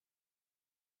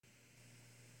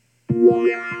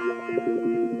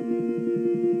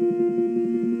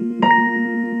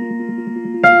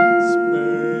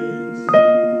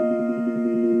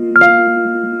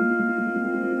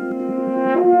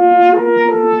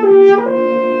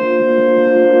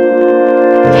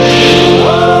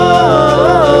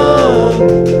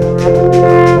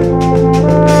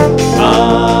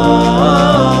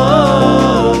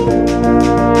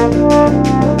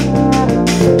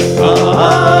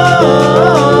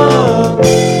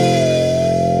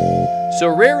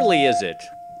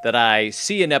That I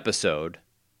see an episode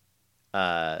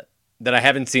that I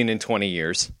haven't seen in 20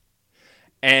 years,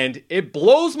 and it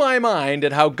blows my mind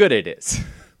at how good it is.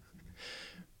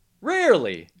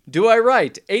 Rarely do I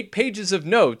write 8 pages of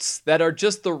notes that are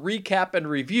just the recap and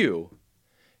review,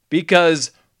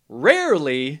 because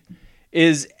rarely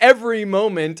is every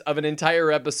moment of an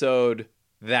entire episode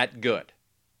that good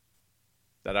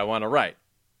that I want to write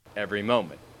every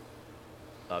moment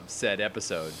of said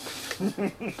episode,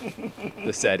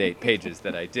 the said 8 pages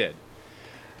that I did.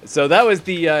 So that was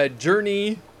the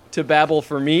journey to Babel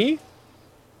for me.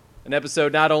 An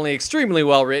episode not only extremely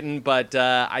well written, but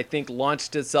I think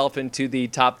launched itself into the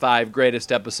top 5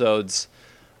 greatest episodes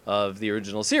of the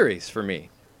original series for me.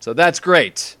 So that's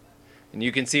great. And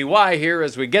you can see why here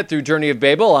as we get through Journey of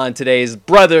Babel on today's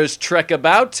Brothers Trek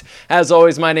About. As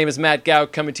always, my name is Matt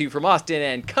Gout, coming to you from Austin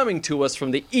and coming to us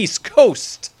from the East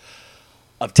Coast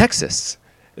of Texas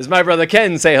is my brother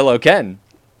Ken. Say hello, Ken.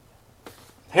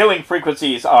 Hailing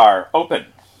frequencies are open.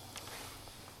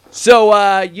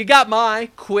 So you got my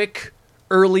quick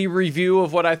early review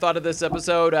of what I thought of this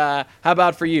episode. How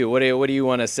about for you? What do you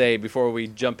want to say before we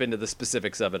jump into the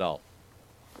specifics of it all?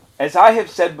 As I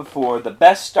have said before, the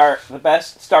best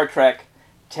Star Trek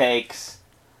takes,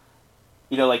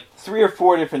 like 3 or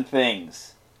 4 different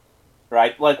things,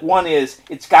 right? Like one is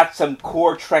it's got some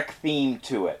core Trek theme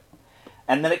to it.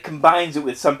 And then it combines it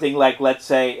with something like, let's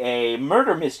say, a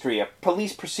murder mystery, a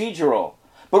police procedural.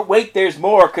 But wait, there's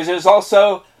more, because there's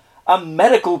also a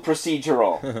medical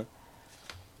procedural.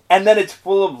 And then it's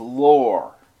full of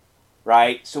lore,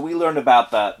 right? So we learned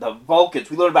about the Vulcans.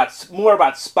 We learned more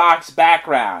about Spock's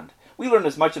background. We learned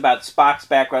as much about Spock's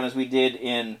background as we did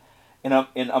in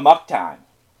Amok Time.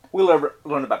 We learned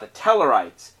about the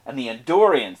Tellarites and the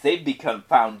Andorians. They've become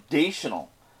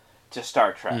foundational to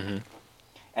Star Trek. Mm-hmm.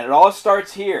 And it all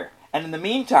starts here. And in the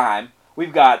meantime,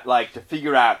 we've got, to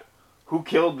figure out who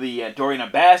killed the Andorian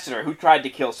ambassador, who tried to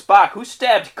kill Spock, who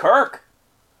stabbed Kirk.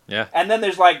 Yeah. And then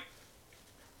there's,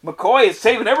 McCoy is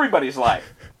saving everybody's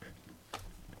life.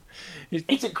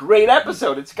 It's a great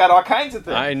episode. It's got all kinds of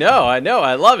things. I know.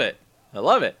 I love it.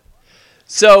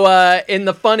 So, in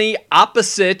the funny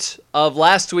opposite of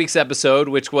last week's episode,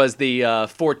 which was the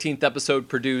 14th episode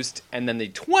produced and then the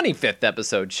 25th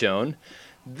episode shown,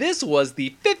 this was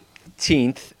the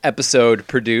 15th episode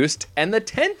produced and the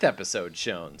 10th episode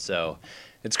shown. So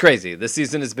it's crazy. This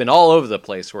season has been all over the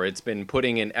place where it's been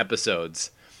putting in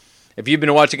episodes. If you've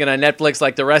been watching it on Netflix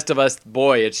like the rest of us,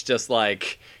 boy, it's just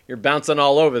like you're bouncing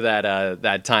all over that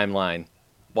timeline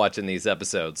watching these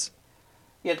episodes.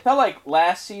 Yeah, it felt like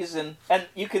last season, and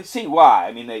you can see why.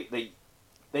 I mean,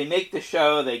 they make the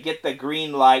show, they get the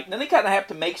green light, and then they kind of have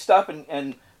to make stuff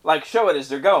and show it as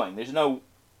they're going.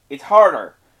 It's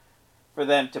harder for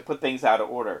them to put things out of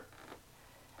order.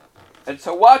 And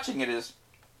so watching it's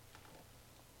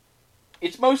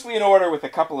mostly in order with a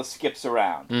couple of skips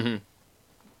around. Mm-hmm.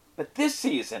 But this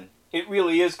season, it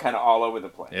really is kind of all over the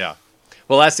place. Yeah.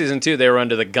 Well, last season, too, they were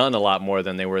under the gun a lot more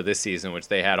than they were this season, which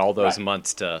they had all those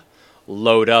months to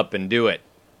load up and do it.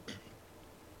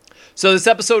 So this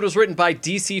episode was written by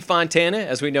DC Fontana.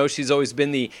 As we know, she's always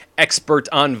been the expert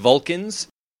on Vulcans.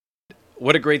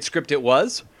 What a great script it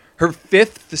was. Her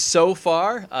 5th so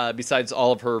far, besides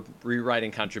all of her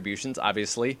rewriting contributions,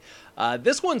 obviously.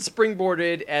 This one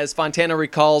springboarded, as Fontana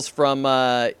recalls, from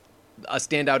a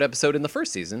standout episode in the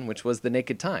first season, which was The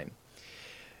Naked Time.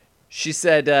 She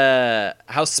said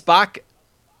how Spock...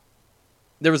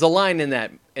 There was a line in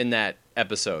that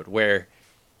episode where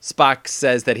Spock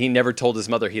says that he never told his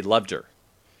mother he loved her.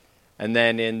 And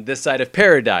then in This Side of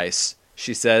Paradise,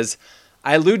 she says,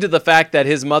 I allude to the fact that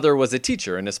his mother was a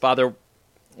teacher and his father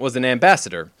was an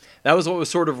ambassador. That was what was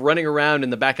sort of running around in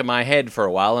the back of my head for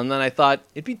a while, and then I thought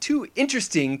it'd be too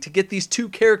interesting to get these two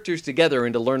characters together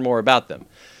and to learn more about them.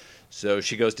 So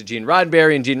she goes to Gene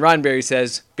Roddenberry, and Gene Roddenberry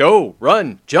says, go,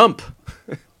 run, jump.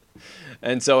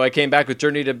 And so I came back with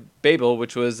Journey to Babel,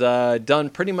 which was done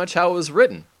pretty much how it was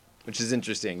written, which is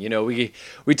interesting. You know,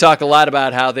 we talk a lot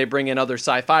about how they bring in other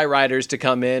sci-fi writers to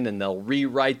come in, and they'll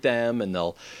rewrite them, and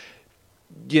they'll,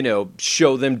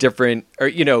 show them different,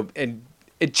 and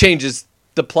it changes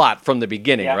the plot from the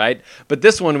beginning, right? But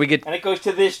this one we get... And it goes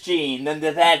to this gene, then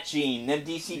to that gene, then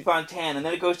DC Fontana, and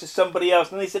then it goes to somebody else,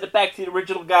 and then they send it back to the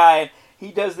original guy, and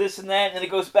he does this and that, and then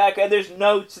it goes back, and there's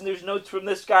notes from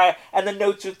this guy, and the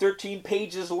notes are 13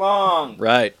 pages long.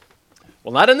 Right.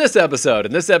 Well, not in this episode.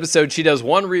 In this episode, she does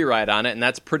one rewrite on it, and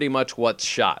that's pretty much what's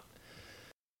shot.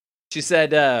 She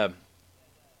said,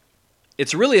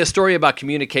 it's really a story about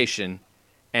communication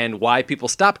and why people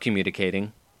stop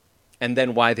communicating, and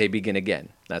then why they begin again.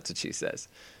 That's what she says.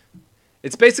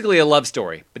 It's basically a love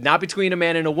story, but not between a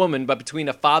man and a woman, but between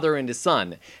a father and his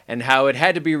son, and how it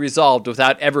had to be resolved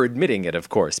without ever admitting it, of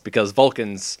course, because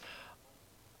Vulcans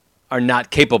are not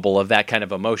capable of that kind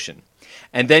of emotion.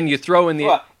 And then you throw in the...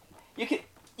 Well,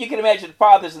 you can imagine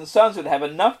fathers and sons would have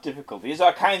enough difficulty. There's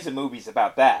all kinds of movies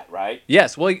about that, right?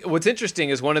 Yes. Well, what's interesting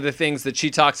is one of the things that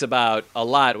she talks about a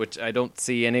lot, which I don't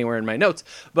see anywhere in my notes,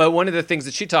 but one of the things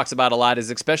that she talks about a lot is,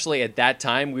 especially at that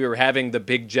time, we were having the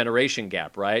big generation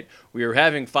gap, right? We were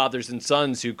having fathers and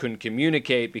sons who couldn't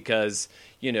communicate because,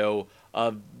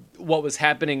 what was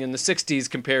happening in the 60s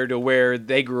compared to where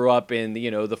they grew up in, the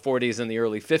 40s and the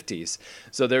early 50s.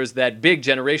 So there's that big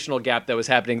generational gap that was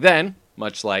happening then,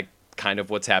 much like kind of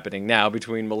what's happening now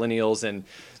between millennials and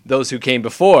those who came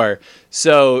before.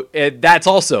 So that's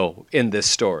also in this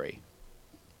story.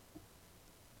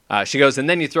 She goes, and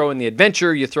then you throw in the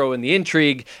adventure, you throw in the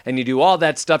intrigue, and you do all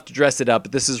that stuff to dress it up.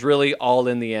 But this is really all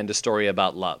in the end a story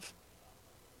about love.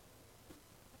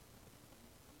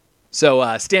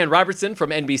 So Stan Robertson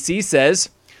from NBC says,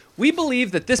 we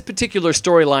believe that this particular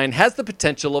storyline has the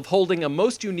potential of holding a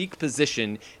most unique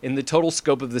position in the total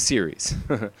scope of the series.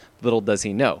 Little does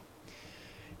he know.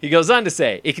 He goes on to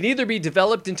say, it can either be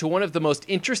developed into one of the most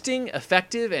interesting,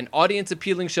 effective, and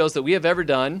audience-appealing shows that we have ever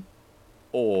done,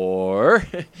 or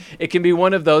it can be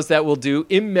one of those that will do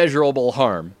immeasurable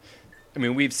harm. I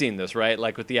mean, we've seen this, right?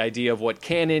 Like with the idea of what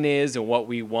canon is and what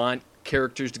we want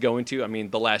characters to go into. I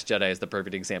mean, The Last Jedi is the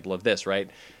perfect example of this,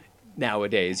 right?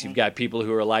 Nowadays, you've got people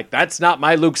who are like, that's not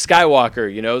my Luke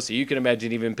Skywalker, so you can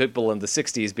imagine even people in the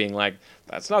 60s being like,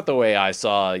 that's not the way I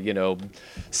saw,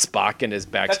 Spock and his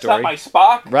backstory. That's not my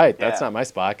Spock? Right, that's not my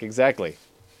Spock, exactly.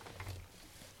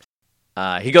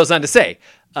 He goes on to say,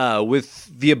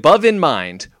 with the above in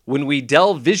mind, when we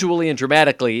delve visually and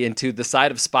dramatically into the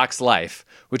side of Spock's life,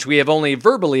 which we have only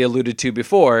verbally alluded to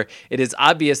before, it is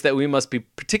obvious that we must be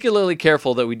particularly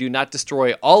careful that we do not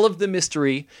destroy all of the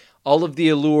mystery, all of the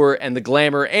allure and the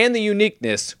glamour and the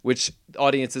uniqueness which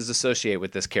audiences associate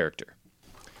with this character.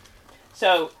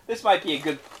 So this might be a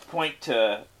good point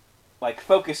to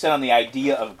focus in on the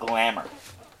idea of glamour.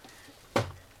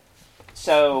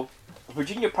 So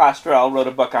Virginia Postrel wrote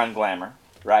a book on glamour,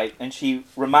 right? And she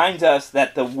reminds us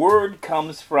that the word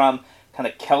comes from kind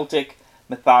of Celtic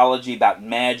mythology about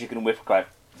magic and witchcraft.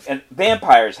 And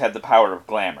vampires had the power of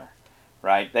glamour,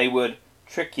 right? They would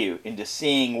trick you into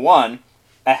seeing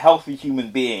a healthy human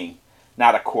being,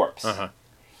 not a corpse. Uh-huh.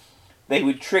 They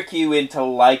would trick you into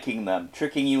liking them,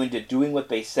 tricking you into doing what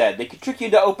they said. They could trick you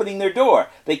into opening their door.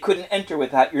 They couldn't enter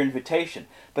without your invitation,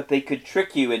 but they could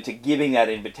trick you into giving that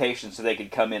invitation so they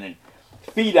could come in and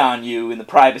feed on you in the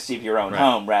privacy of your own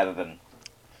home rather than...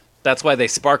 That's why they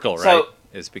sparkle, right?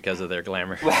 Is because of their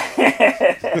glamour.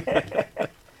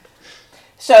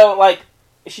 So,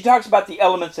 she talks about the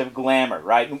elements of glamour,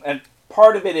 right? And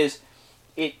part of it is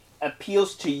it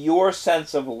appeals to your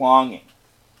sense of longing.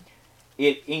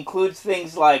 It includes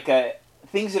things like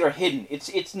things that are hidden.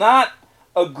 It's not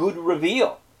a good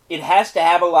reveal. It has to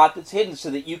have a lot that's hidden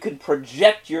so that you can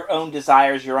project your own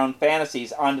desires, your own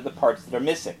fantasies onto the parts that are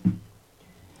missing.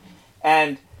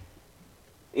 And,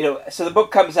 so the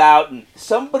book comes out and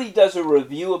somebody does a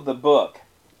review of the book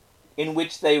in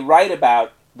which they write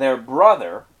about their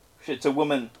brother. It's a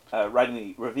woman writing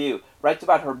the review, writes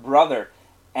about her brother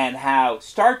and how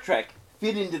Star Trek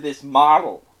fit into this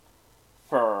model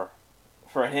for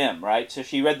him, right? So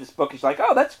she read this book and she's like,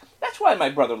 oh, that's why my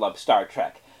brother loved Star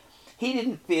Trek. He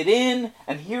didn't fit in,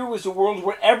 and here was a world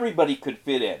where everybody could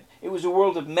fit in. It was a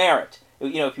world of merit.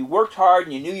 If you worked hard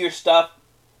and you knew your stuff,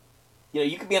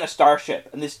 you could be on a starship.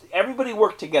 And everybody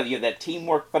worked together. That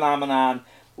teamwork phenomenon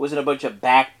wasn't a bunch of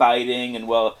backbiting and,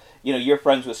 you're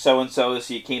friends with so-and-so,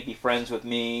 so you can't be friends with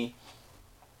me.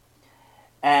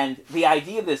 And the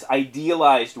idea of this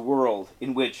idealized world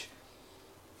in which,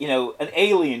 an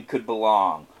alien could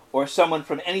belong, or someone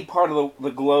from any part of the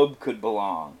globe could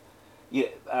belong.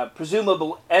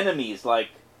 Presumable enemies like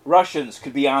Russians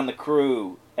could be on the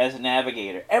crew as a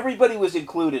navigator. Everybody was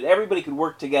included. Everybody could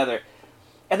work together.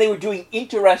 And they were doing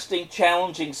interesting,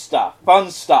 challenging stuff,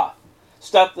 fun stuff.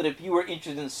 Stuff that if you were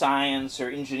interested in science or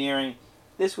engineering,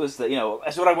 this was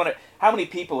that's what I wanted. How many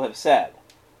people have said,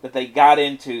 that they got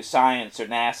into science or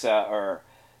NASA or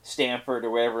Stanford or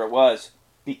wherever it was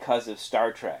because of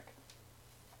Star Trek.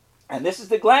 And this is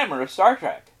the glamour of Star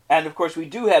Trek. And of course we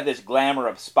do have this glamour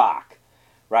of Spock,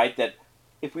 right? That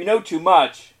if we know too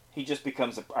much, he just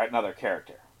becomes another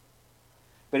character.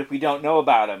 But if we don't know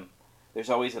about him, there's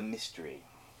always a mystery.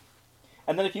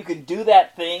 And then if you can do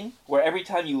that thing where every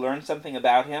time you learn something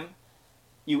about him,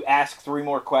 you ask 3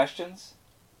 more questions,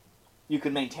 you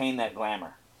can maintain that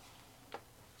glamour.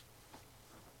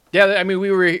 Yeah, I mean,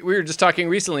 we were just talking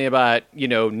recently about,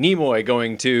 Nimoy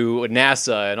going to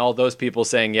NASA and all those people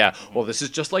saying, yeah, well, this is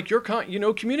just like your,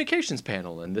 communications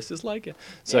panel, and this is like it.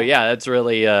 So, yeah, that's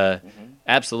really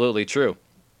absolutely true.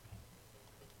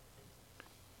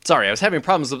 Sorry, I was having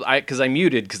problems because I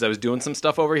muted because I was doing some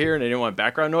stuff over here and I didn't want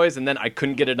background noise, and then I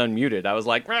couldn't get it unmuted. I was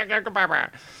like,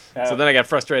 so then I got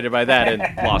frustrated by that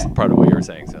and lost part of what you were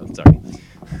saying. So I'm sorry.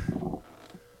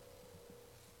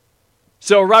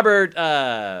 So Robert,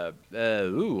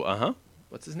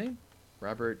 what's his name?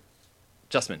 Robert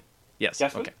Justman. Yes.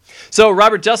 Justman? Okay. So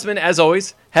Robert Justman, as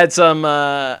always, had some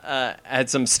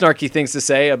snarky things to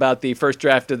say about the first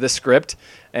draft of the script,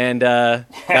 and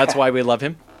that's why we love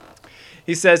him.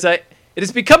 He says, it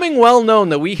is becoming well known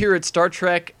that we here at Star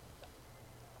Trek,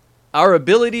 our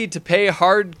ability to pay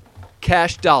hard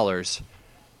cash dollars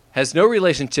has no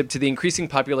relationship to the increasing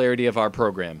popularity of our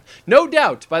program. No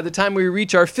doubt, by the time we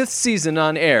reach our 5th season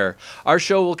on air, our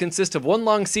show will consist of one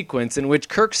long sequence in which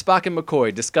Kirk, Spock, and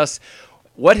McCoy discuss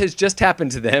what has just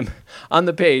happened to them on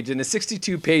the page in a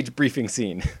 62-page briefing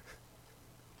scene.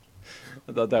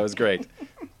 I thought that was great.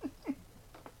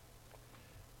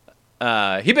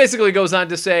 He basically goes on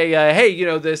to say, hey,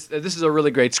 this is a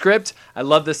really great script. I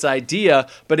love this idea.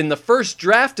 But in the first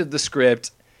draft of the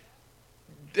script,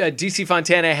 DC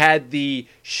Fontana had the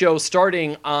show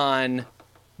starting on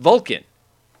Vulcan.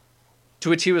 To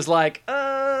which he was like,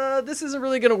 this isn't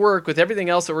really going to work with everything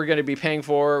else that we're going to be paying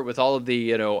for, with all of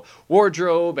the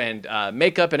wardrobe and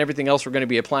makeup and everything else we're going to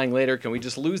be applying later. Can we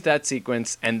just lose that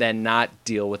sequence and then not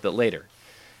deal with it later?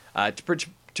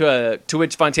 To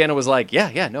which Fontana was like,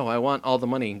 no, I want all the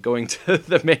money going to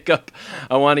the makeup.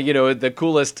 I want the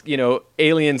coolest,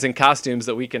 aliens and costumes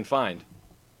that we can find.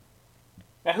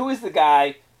 Now, who is the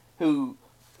guy who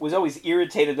was always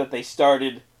irritated that they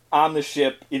started on the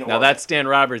ship? Now, that's Stan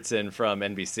Robertson from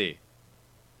NBC.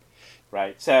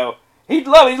 Right. So he'd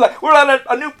love it. He's like, we're on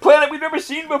a new planet we've never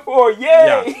seen before. Yay!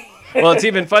 Yeah. Well, it's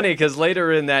even funny because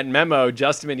later in that memo,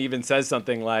 Justman even says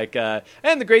something like, and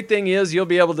the great thing is you'll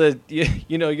be able to,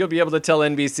 you'll be able to tell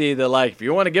NBC that, like, if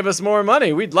you want to give us more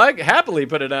money, we'd happily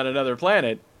put it on another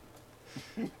planet.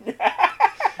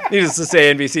 Needless to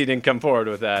say, NBC didn't come forward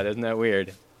with that. Isn't that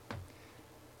weird?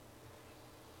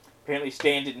 Apparently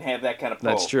Stan didn't have that kind of pull.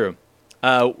 That's true.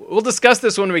 We'll discuss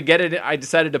this when we get it. I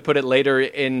decided to put it later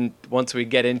in once we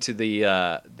get into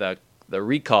the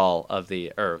recall of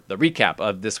the recap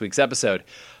of this week's episode.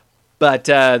 But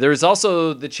there's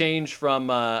also the change from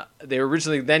they were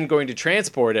originally then going to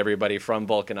transport everybody from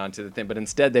Vulcan onto the thing, but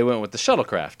instead they went with the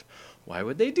shuttlecraft. Why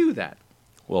would they do that?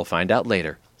 We'll find out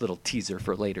later. Little teaser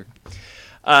for later.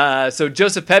 So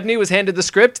Joseph Pebney was handed the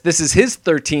script. This is his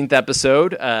 13th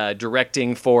episode,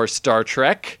 directing for Star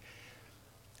Trek.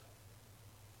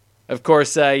 Of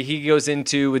course, he goes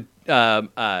into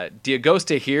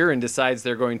D'Agosta here and decides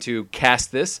they're going to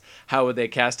cast this. How would they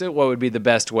cast it? What would be the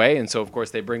best way? And so, of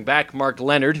course, they bring back Mark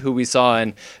Leonard, who we saw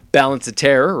in Balance of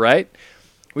Terror, right?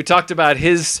 We talked about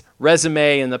his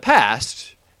resume in the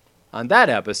past on that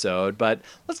episode, but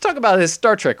let's talk about his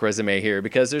Star Trek resume here,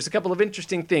 because there's a couple of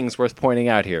interesting things worth pointing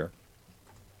out here.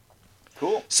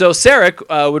 Cool. So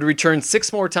Sarek would return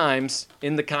 6 more times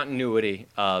in the continuity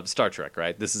of Star Trek,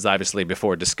 right? This is obviously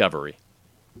before Discovery.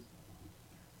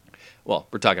 Well,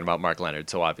 we're talking about Mark Leonard,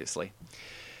 so obviously.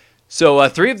 So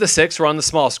 3 of the 6 were on the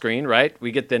small screen, right?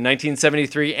 We get the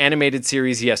 1973 animated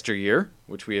series Yesteryear,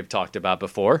 which we have talked about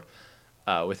before,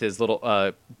 with his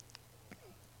little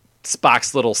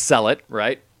Spock's little cellet,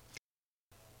 right?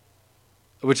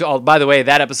 Which, by the way,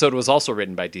 that episode was also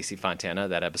written by DC Fontana,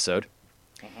 that episode.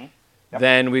 Mm-hmm. Yep.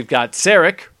 Then we've got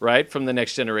Sarek, right, from the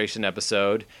Next Generation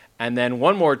episode, and then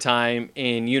one more time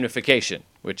in Unification,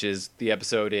 which is the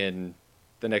episode in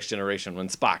the Next Generation when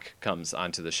Spock comes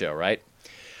onto the show, right?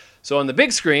 So on the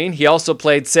big screen, he also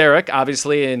played Sarek,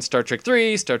 obviously, in Star Trek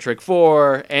 3, Star Trek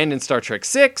 4, and in Star Trek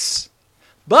 6.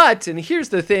 But, and here's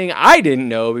the thing I didn't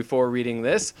know before reading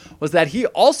this, was that he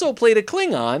also played a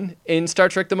Klingon in Star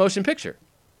Trek The Motion Picture.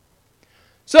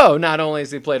 So, not only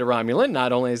has he played a Romulan,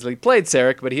 not only has he played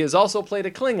Sarek, but he has also played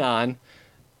a Klingon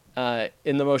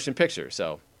in the motion picture.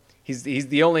 So, he's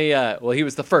the only, he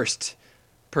was the first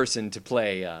person to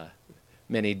play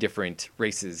many different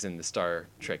races in the Star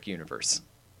Trek universe.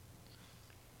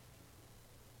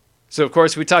 So, of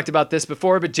course, we talked about this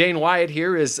before, but Jane Wyatt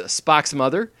here is Spock's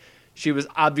mother. She was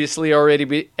obviously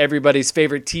already everybody's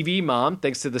favorite TV mom,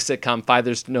 thanks to the sitcom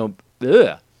Fathers Know...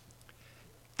 Ugh.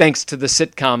 Thanks to the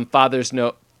sitcom Fathers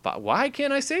Know... Why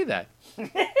can't I say that?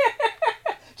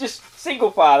 Just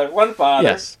single father, one father.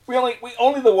 Yes. We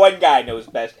only the one guy knows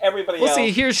best. Everybody else... Well,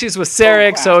 see, here she's with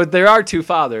Sarek, so there are two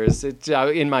fathers. It's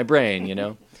in my brain, you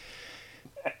know.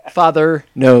 Father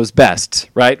Knows Best,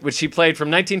 right? Which she played from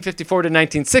 1954 to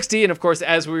 1960. And, of course,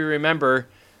 as we remember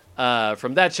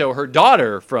from that show, her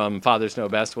daughter from Fathers Know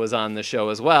Best was on the show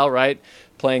as well, right?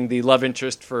 Playing the love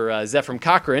interest for Zephram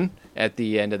Cochrane at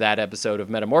the end of that episode of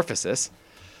Metamorphosis.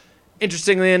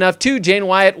 Interestingly enough, too, Jane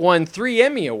Wyatt won 3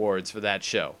 Emmy Awards for that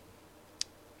show.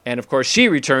 And, of course, she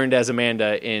returned as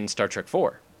Amanda in Star Trek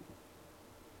IV.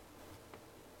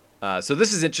 So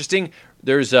this is interesting.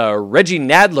 There's Reggie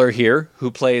Nadler here,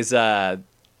 who plays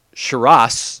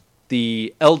Shiras,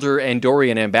 the elder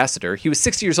Andorian ambassador. He was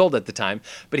 60 years old at the time,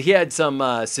 but he had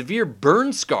some severe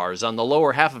burn scars on the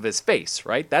lower half of his face,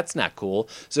 right? That's not cool.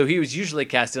 So he was usually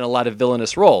cast in a lot of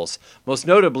villainous roles. Most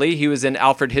notably, he was in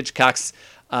Alfred Hitchcock's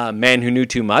Man Who Knew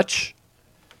Too Much.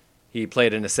 He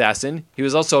played an assassin. He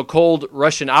was also a cold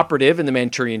Russian operative in the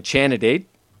Manchurian Candidate.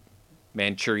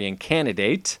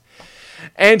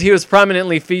 And he was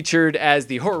prominently featured as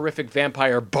the horrific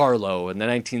vampire Barlow in the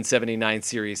 1979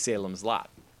 series Salem's Lot.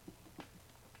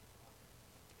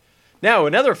 Now,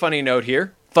 another funny note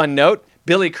here. Fun note.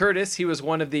 Billy Curtis, he was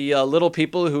one of the little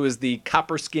people who was the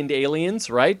copper-skinned aliens,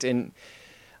 right? And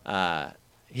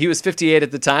he was 58 at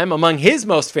the time. Among his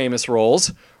most famous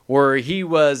roles were he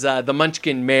was the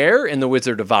Munchkin Mayor in The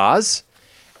Wizard of Oz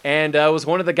and was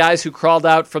one of the guys who crawled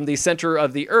out from the center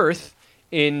of the earth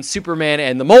in Superman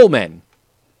and the Mole Men.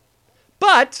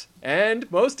 But,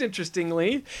 and most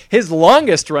interestingly, his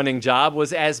longest-running job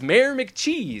was as Mayor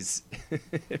McCheese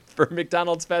for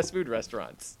McDonald's fast food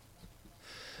restaurants.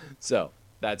 So,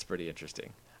 that's pretty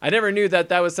interesting. I never knew that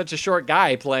was such a short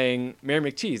guy playing Mayor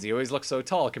McCheese. He always looked so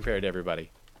tall compared to everybody.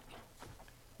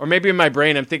 Or maybe in my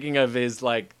brain I'm thinking of his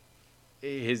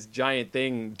giant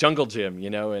thing, Jungle Gym, you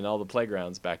know, in all the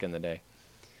playgrounds back in the day.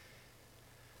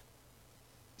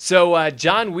 So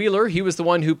John Wheeler, he was the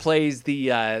one who plays the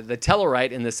Tellarite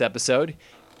in this episode.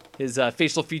 His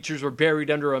facial features were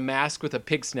buried under a mask with a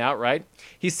pig snout, right?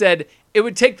 He said, "It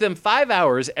would take them 5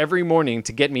 hours every morning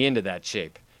to get me into that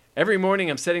shape. Every morning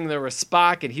I'm sitting there with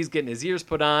Spock, and he's getting his ears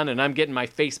put on, and I'm getting my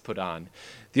face put on.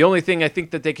 The only thing I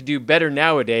think that they could do better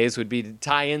nowadays would be to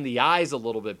tie in the eyes a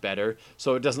little bit better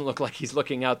so it doesn't look like he's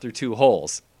looking out through 2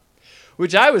 holes."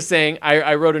 Which I was saying,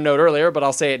 I wrote a note earlier, but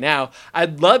I'll say it now.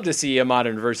 I'd love to see a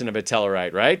modern version of a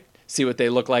Tellarite, right? See what they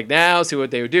look like now, see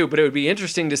what they would do. But it would be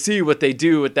interesting to see what they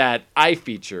do with that eye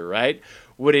feature, right?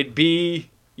 Would it be,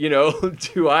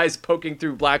 2 eyes poking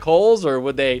through black holes? Or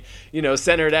would they,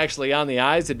 center it actually on the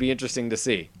eyes? It'd be interesting to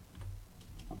see.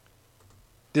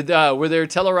 Were there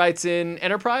Tellarites in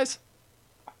Enterprise?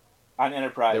 On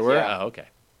Enterprise, there were? yeah. Oh, okay.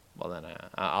 Well, then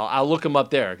I'll look them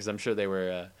up there because I'm sure they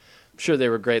were... sure they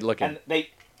were great looking. And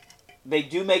they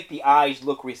do make the eyes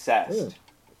look recessed.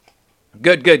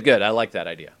 Good. I like that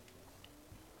idea.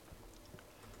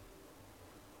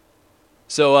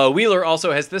 So Wheeler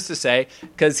also has this to say,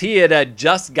 because he had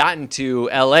just gotten to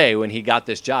L.A. when he got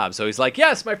this job. So he's like,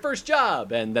 yes, my first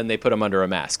job. And then they put him under a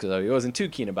mask. So he wasn't too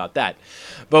keen about that.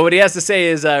 But what he has to say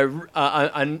is a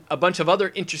bunch of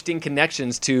other interesting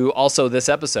connections to also this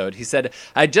episode. He said,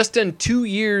 I had just done 2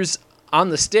 years on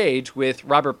the stage with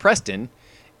Robert Preston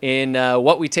in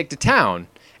What We Take to Town.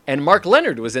 And Mark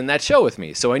Leonard was in that show with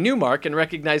me. So I knew Mark and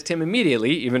recognized him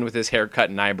immediately, even with his haircut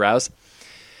and eyebrows.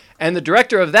 And the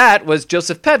director of that was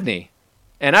Joseph Pevney.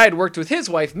 And I had worked with his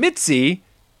wife, Mitzi,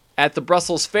 at the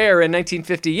Brussels Fair in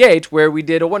 1958, where we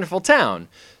did A Wonderful Town.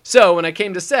 So when I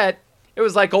came to set, it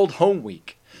was like old home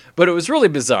week. But it was really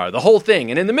bizarre, the whole thing.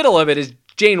 And in the middle of it is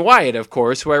Jane Wyatt, of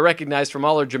course, who I recognized from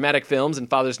all her dramatic films and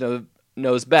Fathers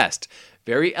Knows Best.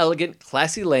 Very elegant,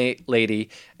 classy lady,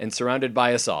 and surrounded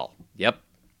by us all. Yep,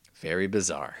 very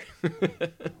bizarre.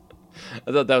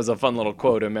 I thought that was a fun little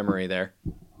quote of memory there.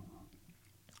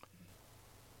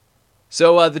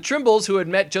 So the Trimbles, who had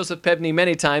met Joseph Pevney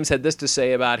many times, had this to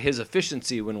say about his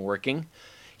efficiency when working.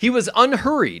 He was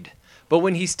unhurried, but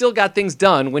when he still got things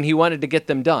done when he wanted to get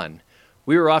them done.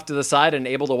 We were off to the side and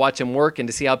able to watch him work and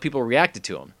to see how people reacted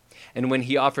to him. And when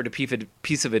he offered a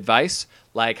piece of advice,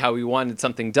 like how he wanted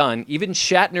something done, even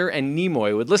Shatner and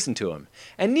Nimoy would listen to him.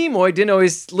 And Nimoy didn't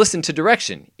always listen to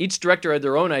direction. Each director had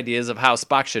their own ideas of how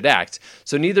Spock should act,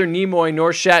 so neither Nimoy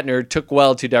nor Shatner took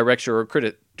well to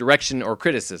direction or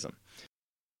criticism.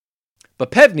 But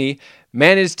Pevney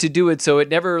managed to do it so it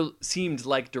never seemed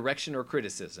like direction or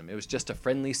criticism. It was just a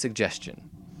friendly suggestion.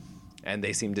 And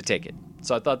they seemed to take it.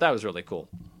 So I thought that was really cool.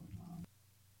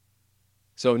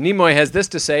 So Nimoy has this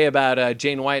to say about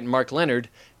Jane White and Mark Leonard.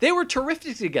 They were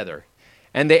terrific together.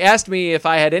 And they asked me if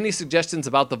I had any suggestions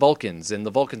about the Vulcans and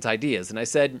the Vulcans' ideas. And I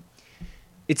said,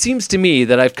 it seems to me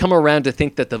that I've come around to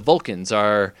think that the Vulcans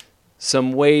are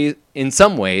in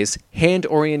some ways,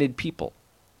 hand-oriented people.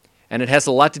 And it has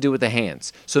a lot to do with the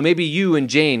hands. So maybe you and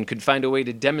Jane could find a way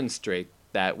to demonstrate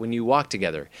that when you walk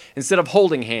together. Instead of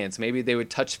holding hands, maybe they would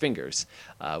touch fingers,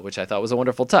 which I thought was a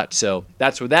wonderful touch. So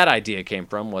that's where that idea came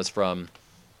from, was from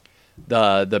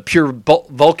the pure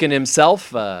Vulcan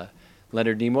himself,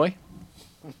 Leonard Nimoy.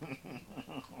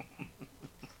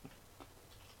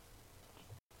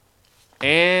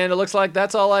 And it looks like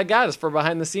that's all I got is for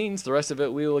behind the scenes. The rest of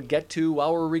it we will get to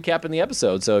while we're recapping the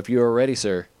episode. So if you are ready,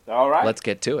 sir, all right, let's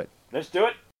get to it. Let's do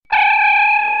it.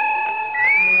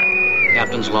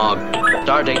 Captain's log.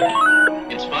 Starting.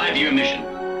 It's 5-year mission.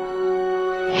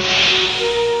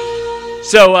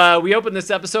 So we open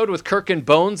this episode with Kirk and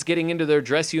Bones getting into their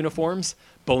dress uniforms.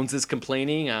 Bones is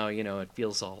complaining how, it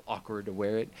feels all awkward to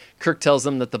wear it. Kirk tells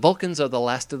them that the Vulcans are the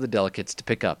last of the delegates to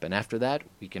pick up, and after that,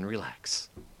 we can relax.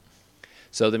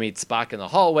 So they meet Spock in the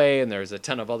hallway, and there's a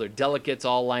ton of other delegates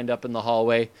all lined up in the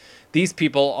hallway. These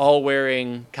people all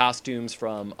wearing costumes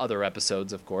from other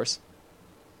episodes, of course.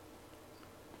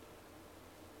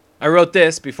 I wrote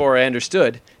this before I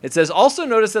understood. It says, also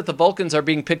notice that the Vulcans are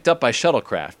being picked up by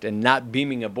shuttlecraft and not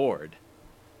beaming aboard.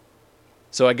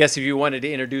 So I guess if you wanted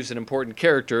to introduce an important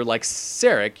character like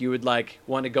Sarek, you would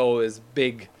want to go as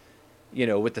big,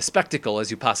 with the spectacle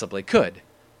as you possibly could.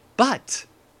 But,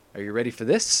 are you ready for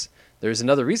this? There's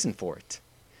another reason for it.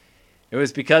 It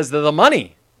was because of the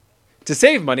money. To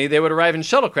save money, they would arrive in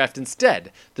shuttlecraft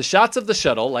instead. The shots of the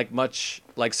shuttle, like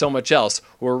so much else,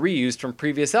 were reused from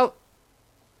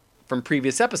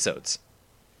previous episodes.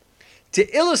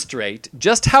 To illustrate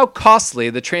just how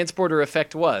costly the transporter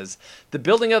effect was, the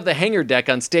building of the hangar deck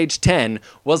on Stage 10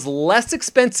 was less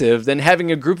expensive than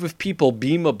having a group of people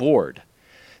beam aboard.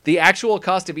 The actual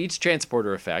cost of each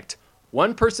transporter effect,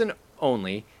 one person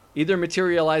only, either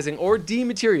materializing or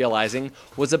dematerializing,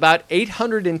 was about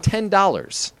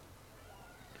 $810,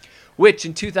 which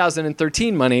in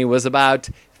 2013 money was about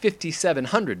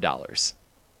 $5,700.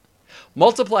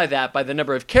 Multiply that by the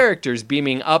number of characters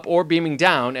beaming up or beaming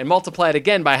down, and multiply it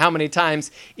again by how many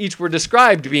times each were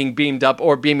described being beamed up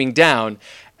or beaming down,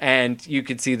 and you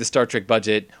could see the Star Trek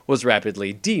budget was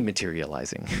rapidly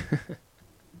dematerializing.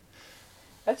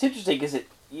 That's interesting, because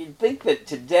you'd think that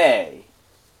today,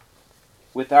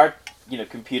 with our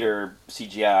computer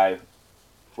CGI,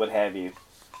 what have you,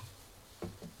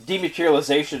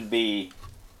 dematerialization would be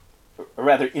a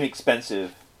rather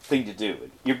inexpensive thing to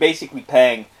do. You're basically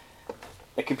paying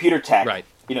a computer tech, right,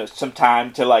 some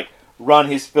time to run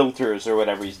his filters or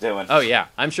whatever he's doing. Oh yeah,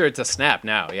 I'm sure it's a snap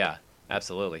now. Yeah,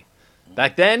 absolutely.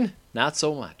 Back then, not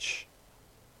so much.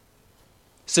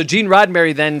 So Gene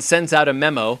Roddenberry then sends out a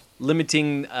memo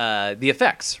limiting the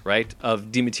effects, right, of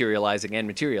dematerializing and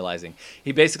materializing.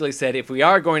 He basically said, if we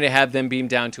are going to have them beam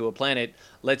down to a planet,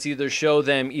 let's either show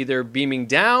them either beaming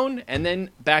down and then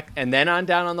back and then on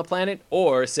down on the planet,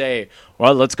 or say,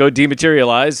 well, let's go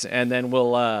dematerialize and then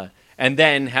we'll and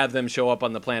then have them show up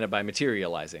on the planet by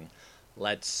materializing.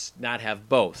 Let's not have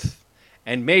both.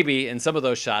 And maybe in some of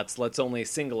those shots, let's only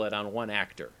single it on one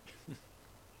actor.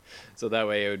 So that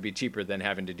way it would be cheaper than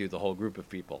having to do the whole group of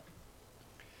people.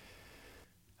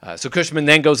 So Cushman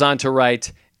then goes on to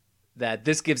write that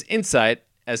this gives insight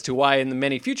as to why in the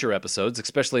many future episodes,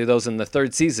 especially those in the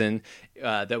third season,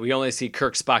 that we only see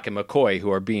Kirk, Spock, and McCoy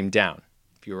who are beamed down.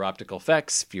 Fewer optical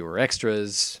effects, fewer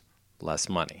extras, less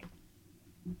money.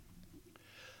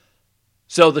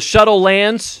 So the shuttle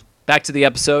lands. Back to the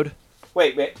episode.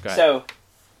 Wait. So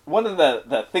one of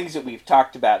the things that we've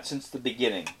talked about since the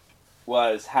beginning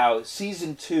was how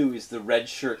season 2 is the red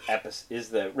shirt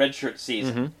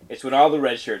season. Mm-hmm. It's when all the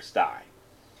red shirts die,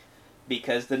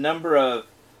 because the number of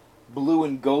blue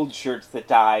and gold shirts that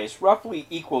die is roughly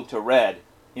equal to red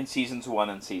in seasons 1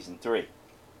 and season 3.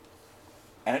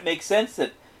 And it makes sense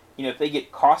that if they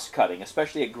get cost cutting,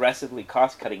 especially aggressively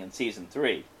cost cutting in season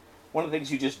 3, one of the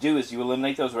things you just do is you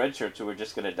eliminate those red shirts who are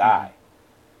just going to die.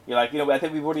 Mm-hmm. You're I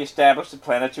think we've already established the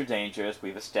planets are dangerous.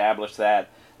 We've established that.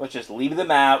 Let's just leave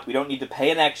them out. We don't need to pay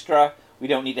an extra. We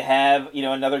don't need to have,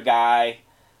 another guy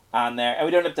on there. And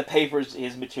we don't have to pay for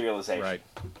his materialization. Right.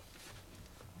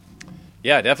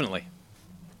 Yeah, definitely.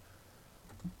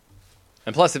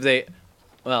 And plus, if they...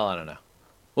 Well, I don't know.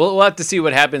 We'll have to see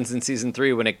what happens in Season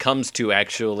 3 when it comes to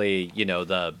actually,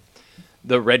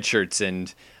 the red shirts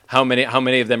and how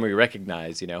many of them we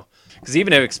recognize, Because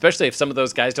even especially if some of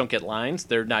those guys don't get lines,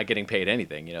 they're not getting paid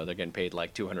anything. They're getting paid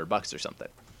like $200 or something.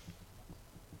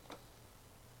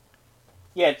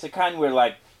 Yeah, it's a kind where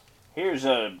like, here's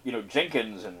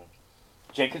Jenkins, and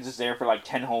Jenkins is there for like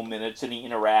 10 whole minutes, and he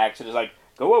interacts, and is like,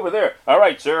 go over there. All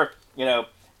right, sir.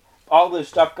 All this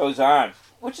stuff goes on,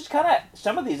 which is kind of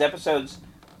some of these episodes.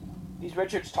 These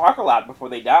Richards talk a lot before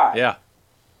they die. Yeah.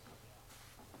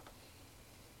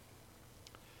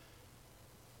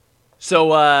 So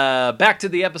back to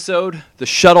the episode. The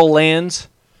shuttle lands.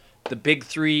 The big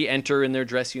three enter in their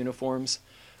dress uniforms.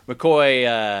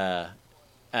 McCoy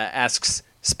asks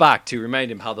Spock to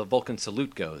remind him how the Vulcan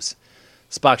salute goes.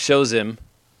 Spock shows him,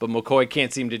 but McCoy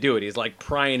can't seem to do it. He's like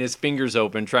prying his fingers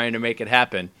open, trying to make it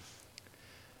happen.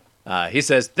 He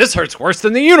says, "This hurts worse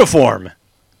than the uniform."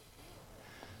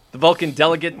 The Vulcan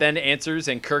delegate then answers,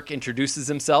 and Kirk introduces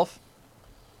himself.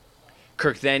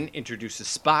 Kirk then introduces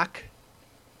Spock,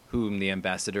 whom the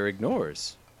ambassador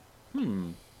ignores.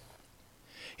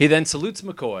 He then salutes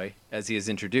McCoy as he is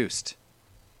introduced.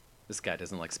 This guy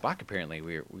doesn't like Spock, apparently.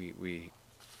 We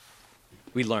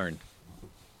learn.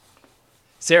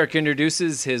 Sarek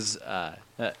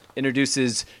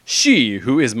introduces she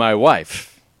who is my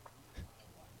wife.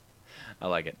 I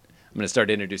like it. I'm going to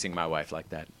start introducing my wife like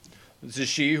that. This is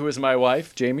she who is my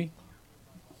wife, Jamie.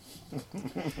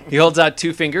 He holds out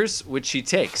two fingers, which she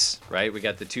takes, right? We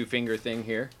got the two-finger thing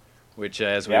here, which,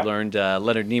 as we learned,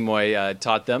 Leonard Nimoy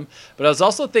taught them. But I was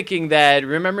also thinking that,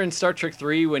 remember in Star Trek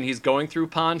 3 when he's going through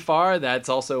Pon farr, that's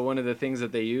also one of the things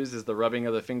that they use is the rubbing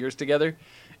of the fingers together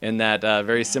in that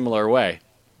very similar way.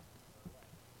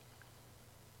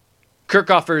 Kirk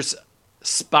offers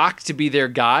Spock to be their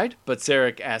guide, but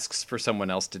Sarek asks for someone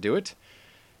else to do it.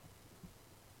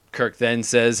 Kirk then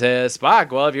says, "Hey,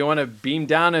 Spock, well, if you want to beam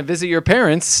down and visit your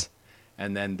parents,"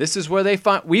 and then this is where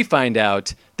we find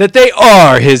out that they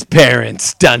are his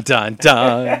parents. Dun dun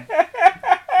dun.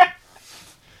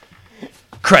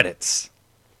 Credits.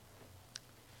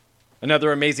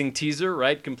 Another amazing teaser,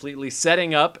 right? Completely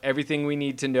setting up everything we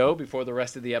need to know before the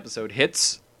rest of the episode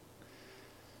hits.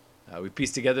 We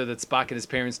piece together that Spock and his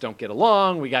parents don't get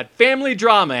along. We got family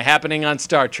drama happening on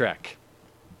Star Trek.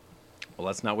 Well,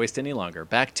 let's not waste any longer.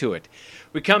 Back to it.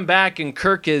 We come back, and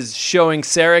Kirk is showing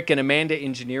Sarek and Amanda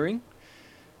engineering.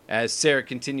 As Sarek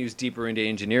continues deeper into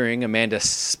engineering, Amanda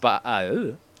stops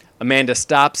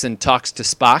and talks to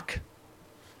Spock.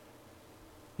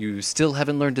 "You still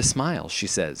haven't learned to smile," she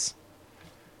says.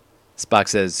 Spock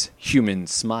says,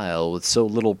 "Humans smile with so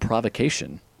little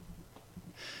provocation."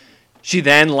 She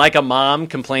then, like a mom,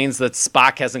 complains that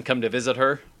Spock hasn't come to visit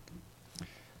her.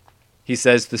 He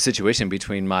says, "The situation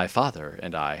between my father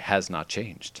and I has not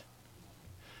changed."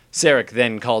 Sarek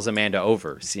then calls Amanda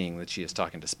over, seeing that she is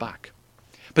talking to Spock.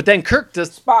 But then Kirk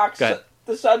does... Spock,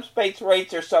 the subspace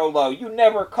rates are so low, you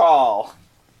never call.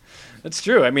 That's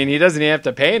true. I mean, he doesn't even have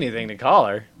to pay anything to call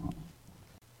her.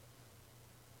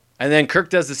 And then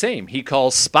Kirk does the same. He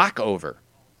calls Spock over.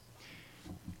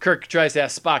 Kirk tries to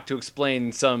ask Spock to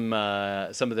explain some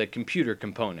of the computer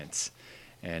components.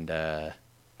 And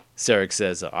Sarek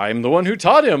says, "I'm the one who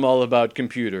taught him all about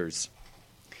computers."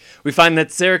 We find that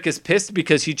Sarek is pissed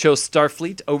because he chose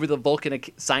Starfleet over the Vulcan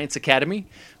Science Academy,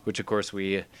 which, of course,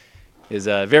 is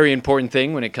a very important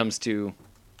thing when it comes to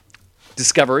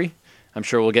Discovery. I'm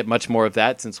sure we'll get much more of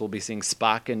that since we'll be seeing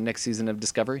Spock in next season of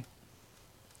Discovery.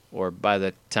 Or by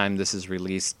the time this is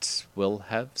released, we'll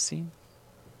have seen.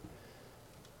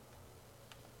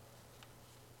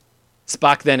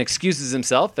 Spock then excuses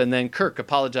himself, and then Kirk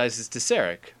apologizes to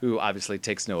Sarek, who obviously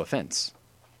takes no offense,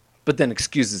 but then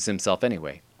excuses himself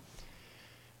anyway.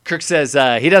 Kirk says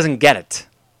he doesn't get it,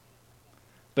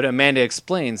 but Amanda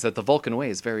explains that the Vulcan way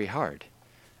is very hard,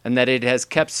 and that it has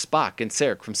kept Spock and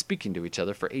Sarek from speaking to each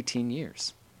other for 18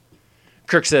 years.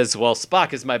 Kirk says, "Well,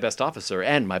 Spock is my best officer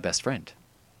and my best friend."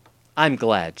 "I'm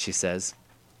glad," she says.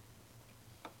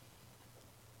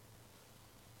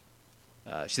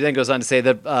 She then goes on to say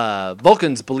that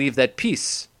Vulcans believe that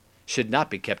peace should not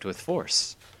be kept with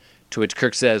force. To which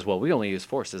Kirk says, "Well, we only use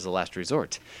force as a last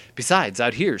resort. Besides,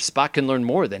 out here, Spock can learn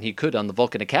more than he could on the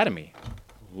Vulcan Academy."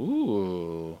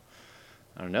 Ooh.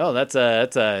 I don't know. It's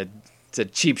a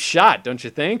cheap shot, don't you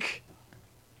think?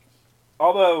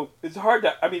 Although, it's hard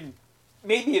to... I mean,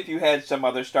 maybe if you had some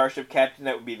other starship captain,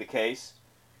 that would be the case.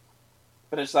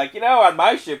 But it's like, on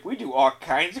my ship, we do all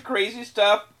kinds of crazy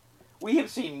stuff. We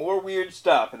have seen more weird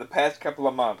stuff in the past couple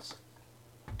of months.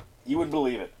 You wouldn't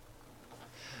believe it.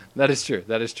 That is true.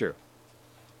 That is true.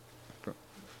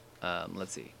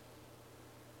 Let's see.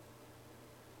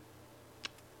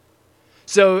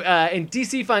 So, in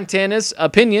DC Fontana's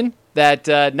opinion,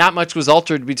 that not much was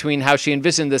altered between how she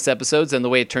envisioned this episode and the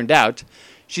way it turned out.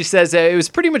 She says, it was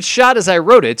pretty much shot as I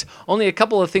wrote it, only a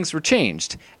couple of things were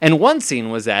changed. And one scene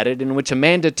was added in which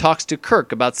Amanda talks to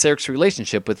Kirk about Sarek's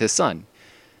relationship with his son.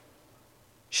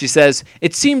 She says,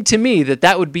 it seemed to me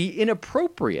that would be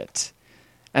inappropriate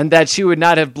and that she would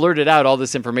not have blurted out all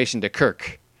this information to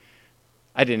Kirk.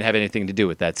 I didn't have anything to do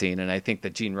with that scene, and I think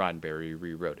that Gene Roddenberry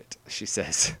rewrote it, she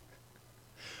says.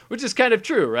 Which is kind of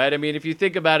true, right? I mean, if you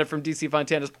think about it from DC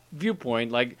Fontana's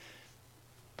viewpoint, like,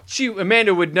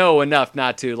 Amanda would know enough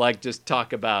not to, like, just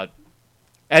talk about,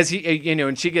 as he,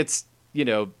 and she gets,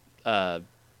 what's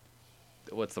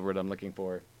the word I'm looking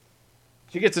for?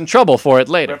 She gets in trouble for it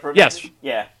later. Yes.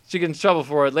 Yeah. She gets in trouble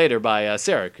for it later by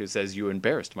Sarek, who says, you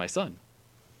embarrassed my son.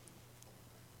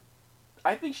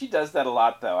 I think she does that a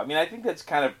lot, though. I mean, I think that's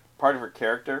kind of part of her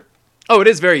character. Oh, it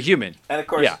is very human. And, of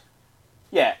course,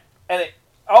 yeah. And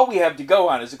all we have to go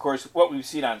on is, of course, what we've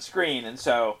seen on screen, and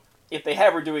so if they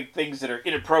have her doing things that are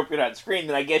inappropriate on screen,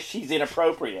 then I guess she's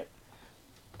inappropriate.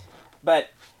 But,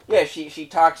 yeah, she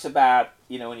talks about,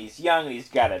 when he's young and he's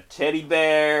got a teddy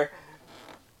bear,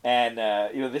 and,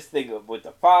 this thing with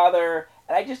the father.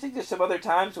 And I just think there's some other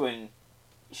times when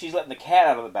she's letting the cat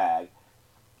out of the bag.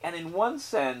 And in one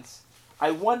sense,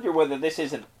 I wonder whether this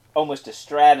isn't almost a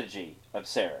strategy of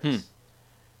Sarek's.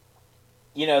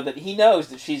 That he knows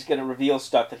that she's going to reveal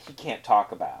stuff that he can't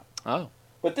talk about. Oh.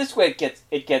 But this way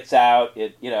it gets out.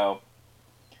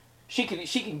 She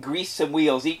can grease some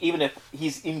wheels even if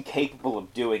he's incapable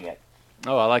of doing it.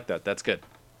 Oh, I like that. That's good.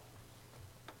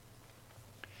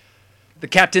 The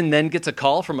captain then gets a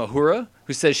call from Uhura,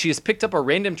 who says she has picked up a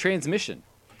random transmission.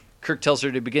 Kirk tells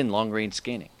her to begin long-range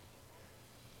scanning.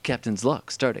 Captain's log,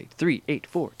 stardate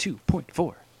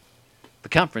 3842.4. The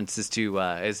conference is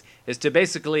to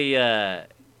basically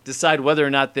decide whether or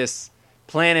not this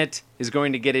planet is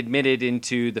going to get admitted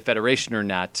into the Federation or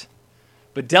not.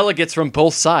 But delegates from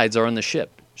both sides are on the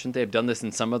ship. Shouldn't they have done this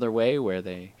in some other way where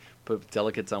they put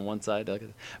delegates on one side?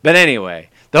 But anyway,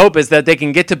 the hope is that they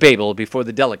can get to Babel before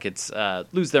the delegates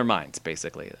lose their minds,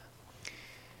 basically.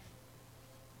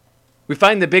 We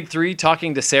find the big three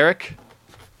talking to Sarek.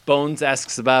 Bones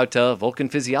asks about Vulcan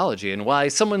physiology and why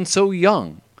someone so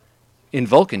young in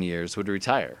Vulcan years would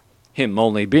retire. Him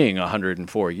only being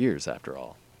 104 years, after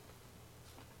all.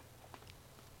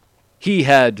 He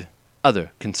had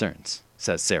other concerns,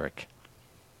 says Sarek.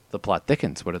 The plot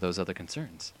thickens. What are those other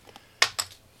concerns?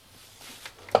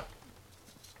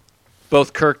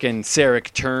 Both Kirk and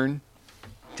Sarek turn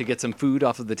to get some food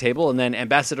off of the table, and then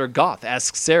Ambassador Goth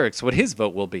asks Sarek what his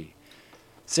vote will be.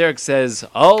 Sarek says,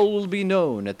 all will be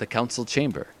known at the council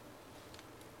chamber.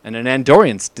 And an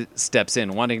Andorian steps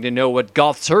in, wanting to know what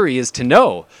Goth's hurry is to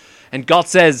know. And Goth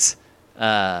says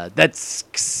that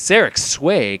Sarek's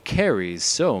sway carries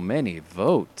so many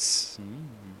votes.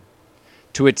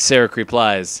 To which Sarek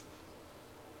replies,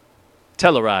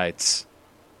 Tellarites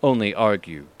only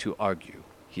argue to argue,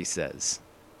 he says.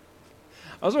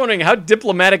 I was wondering, how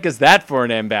diplomatic is that for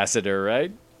an ambassador,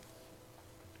 right?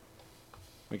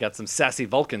 We got some sassy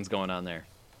Vulcans going on there.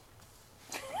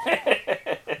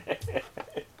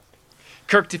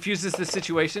 Kirk diffuses the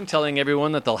situation, telling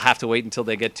everyone that they'll have to wait until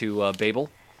they get to Babel.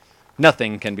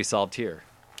 Nothing can be solved here.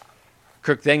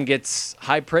 Kirk then gets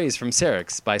high praise from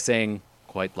Sarek by saying,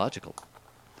 quite logical.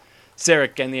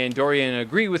 Sarek and the Andorian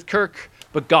agree with Kirk,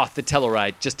 but Goth, the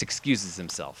Tellarite, just excuses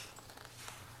himself.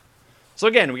 So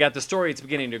again, we got the story, it's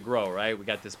beginning to grow, right? We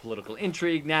got this political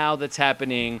intrigue now that's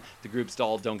happening. The groups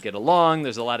all don't get along.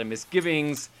 There's a lot of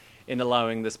misgivings in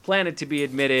allowing this planet to be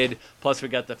admitted. Plus, we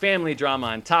got the family drama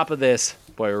on top of this.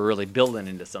 Boy, we're really building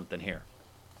into something here.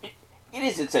 It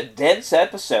is. It's a dense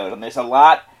episode, and there's a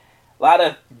lot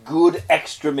of good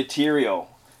extra material.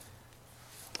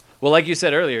 Well, like you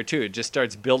said earlier, too, it just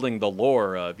starts building the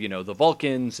lore of, the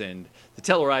Vulcans and the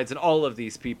Tellarites and all of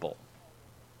these people.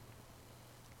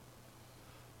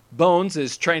 Bones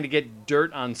is trying to get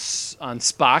dirt on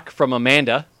Spock from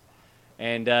Amanda,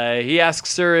 and he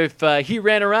asks her if he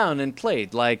ran around and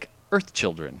played like Earth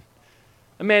children.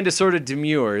 Amanda sort of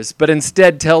demurs, but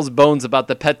instead tells Bones about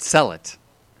the pet Celet.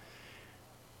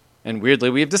 And weirdly,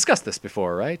 we have discussed this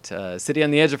before, right? City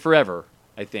on the Edge of Forever,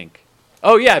 I think.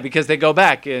 Oh, yeah, because they go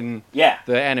back in the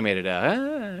animated. I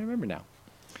remember now.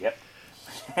 Yep.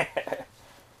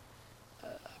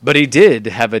 But he did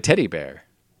have a teddy bear.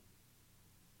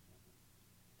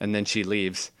 And then she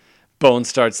leaves. Bones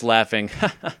starts laughing.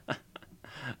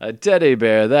 A teddy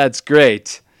bear, that's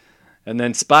great. And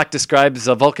then Spock describes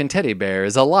a Vulcan teddy bear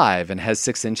as alive and has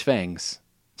 6-inch fangs.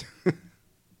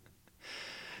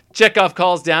 Chekhov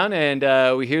calls down,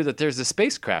 and we hear that there's a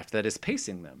spacecraft that is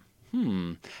pacing them.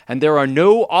 And there are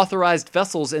no authorized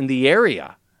vessels in the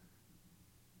area.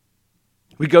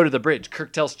 We go to the bridge.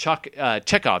 Kirk tells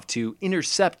Chekhov to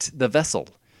intercept the vessel.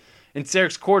 In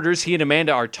Sarek's quarters, he and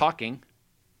Amanda are talking.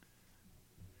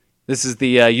 This is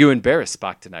the you embarrass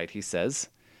Spock tonight, he says.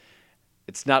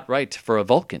 It's not right for a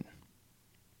Vulcan.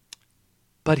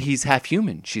 But he's half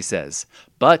human, she says.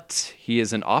 But he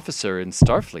is an officer in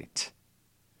Starfleet.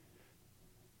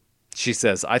 She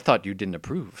says, I thought you didn't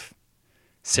approve.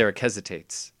 Sarek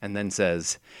hesitates and then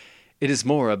says, it is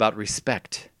more about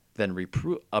respect than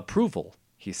approval,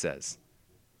 he says.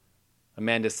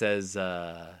 Amanda says,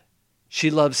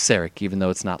 she loves Sarek even though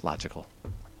it's not logical.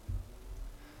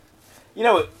 You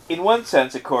know, in one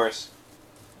sense, of course,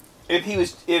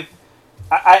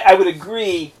 I would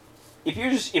agree,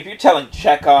 if you're telling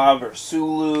Chekhov or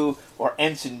Sulu or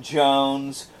Ensign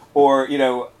Jones or,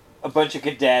 a bunch of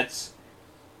cadets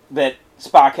that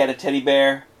Spock had a teddy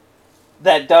bear,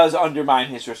 that does undermine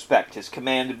his respect, his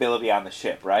command ability on the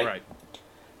ship, right? Right.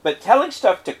 But telling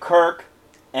stuff to Kirk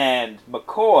and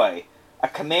McCoy,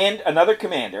 another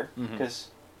commander, because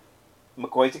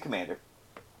McCoy's a commander,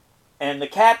 and the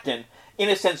captain, in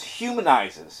a sense,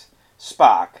 humanizes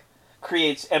Spock,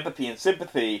 creates empathy and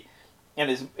sympathy,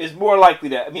 and is more likely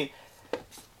to... I mean,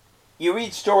 you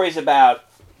read stories about,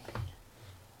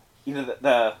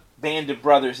 the band of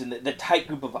brothers and the tight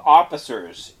group of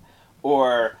officers,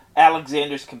 or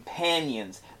Alexander's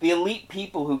companions, the elite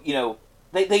people who,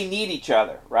 they need each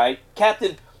other, right?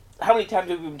 Captain, how many times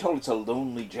have we been told it's a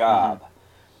lonely job?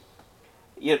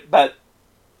 But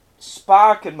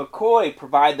Spock and McCoy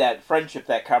provide that friendship,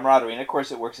 that camaraderie, and of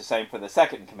course it works the same for the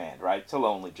second command, right? It's a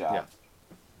lonely job. Yeah.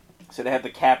 So they have the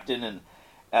captain and,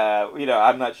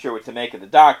 I'm not sure what to make of the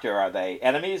doctor. Are they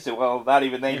enemies? Well, not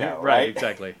even they know, right? Right,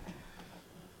 exactly.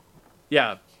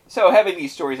 Yeah. So having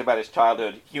these stories about his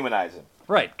childhood humanize him.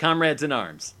 Right, comrades in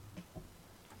arms.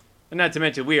 And not to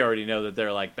mention, we already know that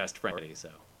they're like best friends, so.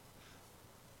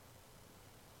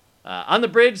 On the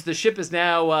bridge, the ship is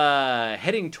now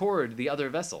heading toward the other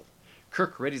vessel.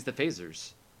 Kirk readies the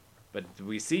phasers. But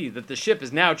we see that the ship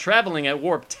is now traveling at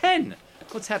warp 10.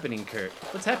 What's happening, Kirk?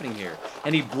 What's happening here?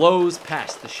 And he blows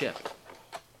past the ship.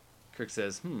 Kirk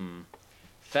says,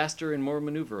 faster and more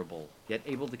maneuverable, yet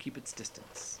able to keep its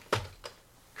distance.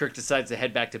 Kirk decides to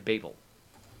head back to Babel.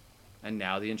 And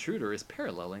now the intruder is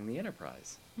paralleling the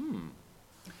Enterprise.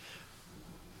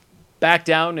 Back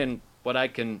down in what I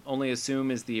can only assume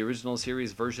is the original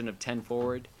series version of 10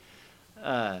 Forward,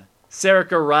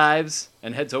 Sarek arrives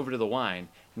and heads over to the wine,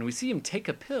 and we see him take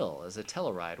a pill as a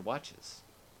Telluride watches.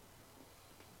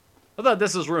 I thought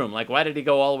this was room. Like, why did he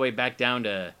go all the way back down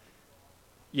to,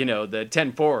 the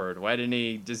 10 Forward? Why didn't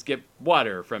he just get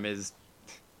water from his...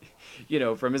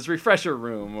 from his refresher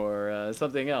room or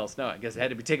something else. No, I guess it had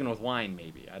to be taken with wine,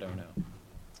 maybe. I don't know.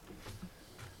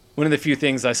 One of the few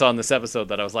things I saw in this episode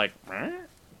that I was like, eh?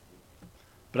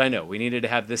 But I know, we needed to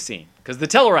have this scene. Because the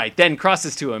Tellurite then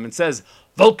crosses to him and says,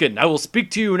 Vulcan, I will speak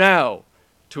to you now.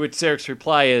 To which Sarek's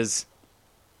reply is,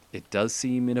 it does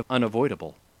seem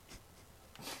unavoidable.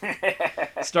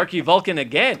 Starkey Vulcan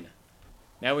again.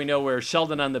 Now we know where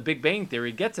Sheldon on the Big Bang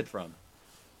Theory gets it from.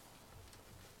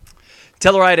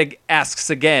 Telluride asks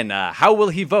again, how will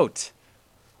he vote?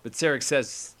 But Sarek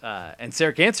says, and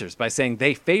Sarek answers by saying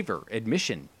they favor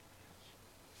admission.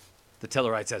 The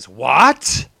Telluride says,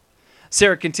 what?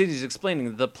 Sarek continues explaining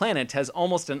that the planet has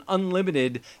almost an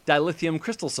unlimited dilithium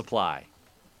crystal supply.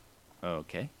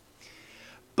 Okay.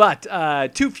 But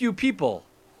too few people,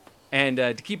 and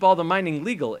to keep all the mining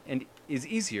legal and is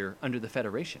easier under the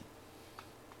Federation.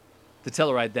 The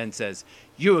Telluride then says,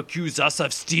 you accuse us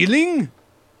of stealing?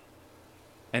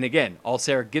 And again, all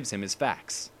Sarek gives him is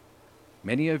facts.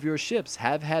 Many of your ships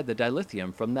have had the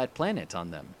dilithium from that planet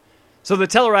on them. So the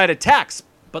Telluride attacks,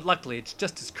 but luckily it's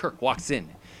just as Kirk walks in.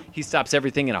 He stops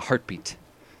everything in a heartbeat.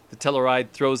 The Telluride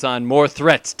throws on more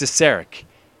threats to Sarek,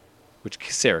 which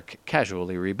Sarek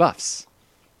casually rebuffs.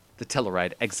 The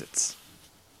Telluride exits.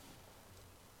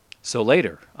 So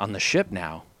later, on the ship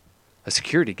now, a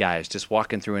security guy is just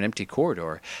walking through an empty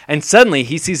corridor, and suddenly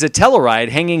he sees a Telluride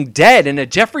hanging dead in a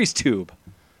Jeffries tube.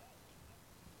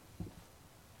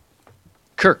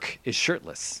 Kirk is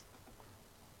shirtless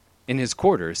in his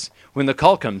quarters when the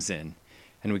call comes in,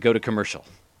 and we go to commercial.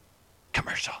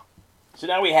 Commercial. So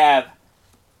now we have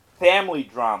family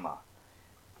drama,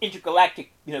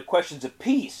 intergalactic, questions of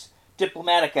peace,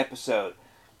 diplomatic episode.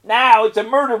 Now it's a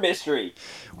murder mystery.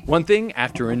 One thing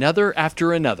after another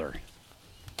after another.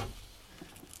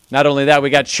 Not only that,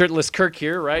 we got shirtless Kirk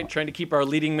here, right? Trying to keep our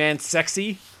leading man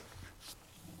sexy.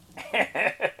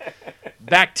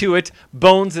 Back to it.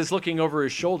 Bones is looking over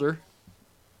his shoulder.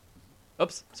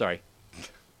 Oops, sorry.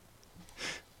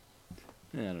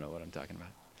 I don't know what I'm talking about.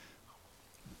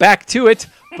 Back to it.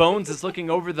 Bones is looking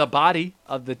over the body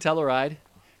of the Telluride.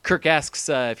 Kirk asks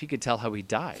if he could tell how he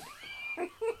died.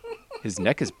 His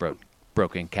neck is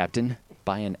broken, Captain,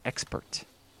 by an expert.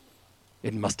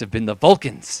 It must have been the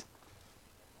Vulcans.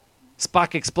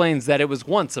 Spock explains that it was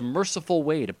once a merciful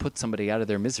way to put somebody out of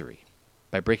their misery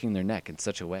by breaking their neck in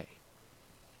such a way.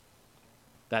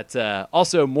 That's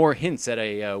also more hints at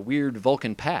a weird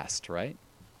Vulcan past, right?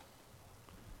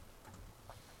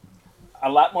 A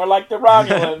lot more like the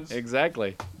Romulans.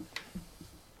 Exactly.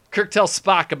 Kirk tells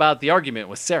Spock about the argument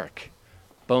with Sarek.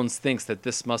 Bones thinks that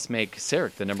this must make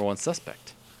Sarek the number one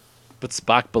suspect. But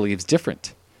Spock believes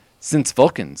different, since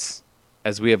Vulcans,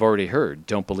 as we have already heard,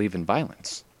 don't believe in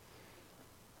violence.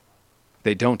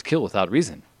 They don't kill without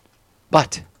reason.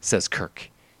 But, says Kirk,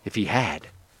 if he had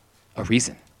a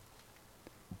reason.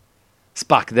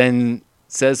 Spock then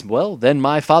says, well, then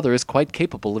my father is quite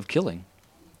capable of killing.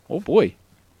 Oh boy.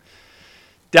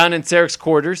 Down in Sarek's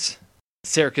quarters,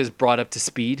 Sarek is brought up to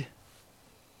speed.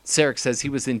 Sarek says he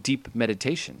was in deep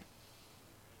meditation,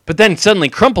 but then suddenly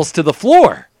crumples to the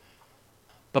floor.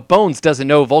 But Bones doesn't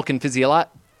know Vulcan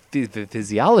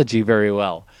physiology very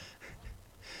well.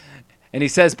 And he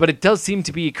says, but it does seem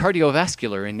to be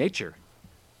cardiovascular in nature.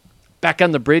 Back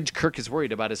on the bridge, Kirk is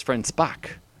worried about his friend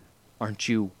Spock. Aren't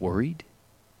you worried?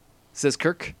 Says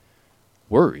Kirk.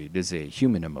 Worried is a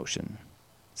human emotion,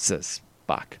 says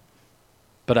Spock.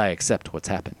 But I accept what's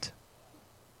happened.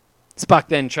 Spock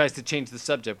then tries to change the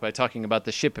subject by talking about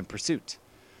the ship in pursuit.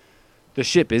 The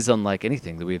ship is unlike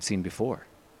anything that we have seen before.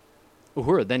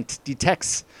 Uhura then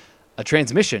detects a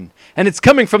transmission, and it's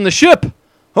coming from the ship.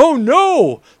 Oh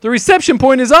no! The reception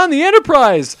point is on the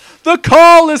Enterprise! The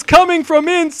call is coming from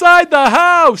inside the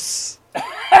house!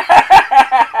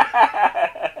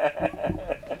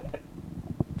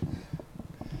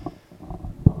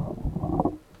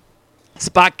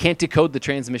 Spock can't decode the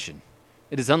transmission.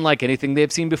 It is unlike anything they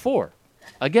have seen before.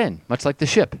 Again, much like the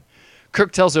ship.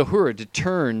 Kirk tells Uhura to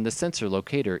turn the sensor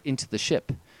locator into the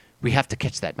ship. We have to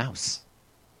catch that mouse.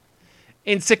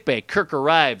 In sickbay, Kirk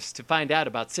arrives to find out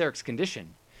about Sarek's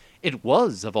condition. It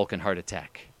was a Vulcan heart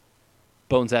attack.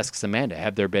 Bones asks Amanda,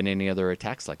 have there been any other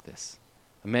attacks like this?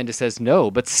 Amanda says no,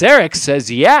 but Sarek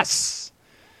says yes.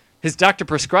 His doctor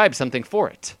prescribed something for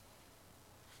it.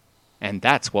 And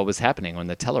that's what was happening when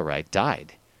the Telluride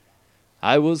died.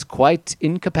 I was quite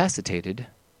incapacitated.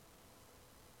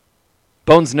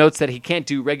 Bones notes that he can't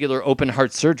do regular open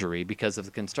heart surgery because of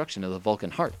the construction of the Vulcan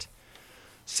heart.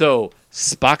 So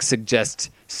Spock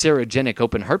suggests serogenic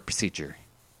open heart procedure,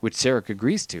 which Sarek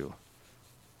agrees to.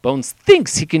 Bones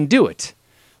thinks he can do it,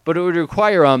 but it would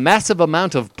require a massive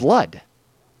amount of blood.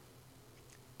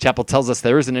 Chapel tells us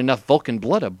there isn't enough Vulcan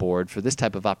blood aboard for this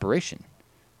type of operation.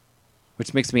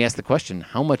 Which makes me ask the question,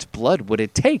 how much blood would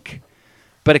it take?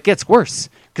 But it gets worse,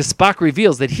 because Spock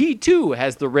reveals that he too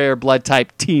has the rare blood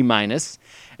type T-,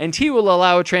 and he will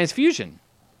allow a transfusion.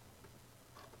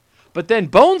 But then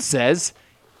Bones says,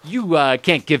 you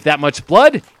can't give that much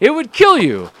blood, it would kill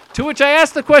you. To which I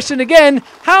ask the question again,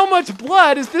 how much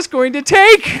blood is this going to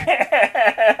take?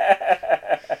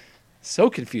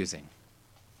 So confusing.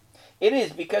 It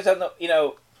is, because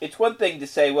it's one thing to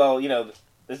say, well,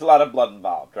 there's a lot of blood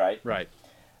involved, right? Right.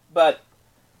 But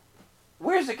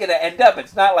where's it going to end up?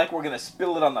 It's not like we're going to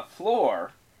spill it on the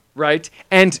floor. Right.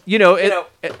 And,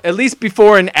 at least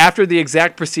before and after the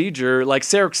exact procedure, like,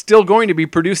 Sarek's still going to be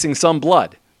producing some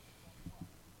blood.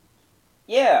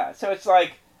 Yeah. So it's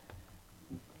like,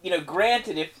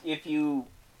 granted, if you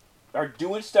are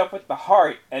doing stuff with the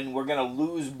heart and we're going to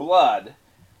lose blood,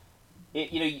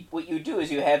 what you do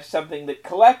is you have something that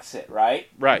collects it, right?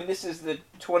 Right. I mean, this is the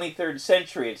 23rd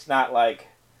century. It's not like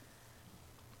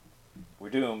we're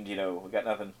doomed, we got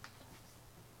nothing.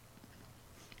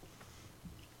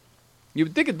 You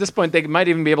would think at this point they might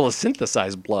even be able to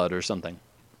synthesize blood or something.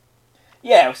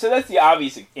 Yeah, so that's the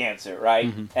obvious answer, right?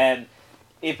 Mm-hmm. And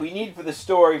if we need for the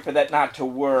story for that not to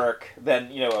work,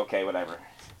 then, okay, whatever.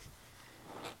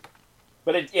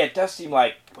 But it does seem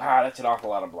like, wow, that's an awful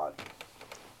lot of blood.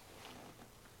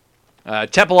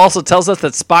 Chapel also tells us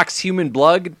that Spock's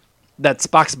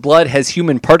blood has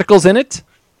human particles in it,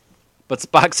 but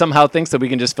Spock somehow thinks that we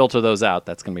can just filter those out.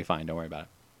 That's going to be fine. Don't worry about it.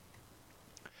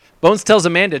 Bones tells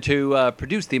Amanda to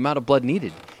produce the amount of blood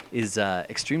needed is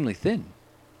extremely thin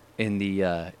in the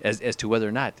as to whether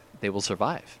or not they will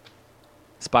survive.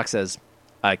 Spock says,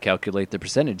 I calculate the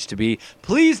percentage to be,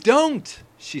 please don't,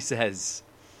 she says,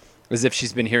 as if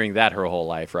she's been hearing that her whole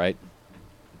life, right?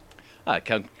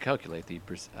 Calculate the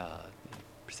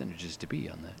percentages to be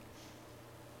on that.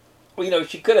 Well,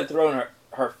 she could have thrown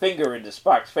her finger into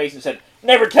Spock's face and said,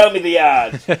 never tell me the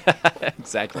odds.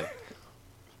 Exactly.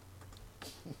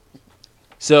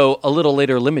 So, a little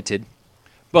later limited,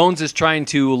 Bones is trying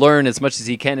to learn as much as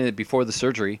he can before the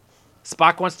surgery.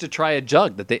 Spock wants to try a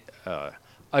drug that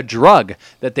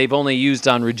they've only used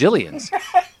on Regillians.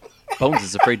 Bones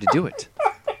is afraid to do it.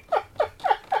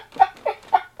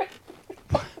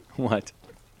 What?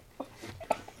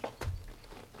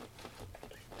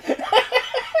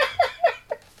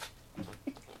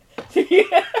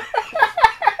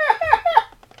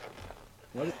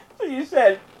 So you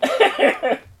said.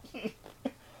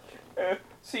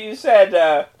 You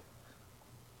said.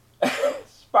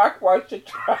 Spock wants to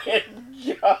try a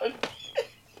jug.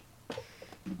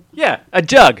 Yeah, a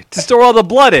jug to store all the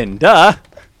blood in. Duh.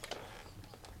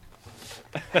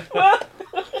 Well,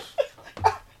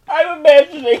 I'm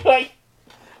imagining like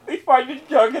we find a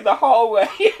jug in the hallway.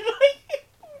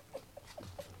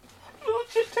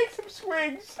 Let's just take some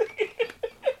swings.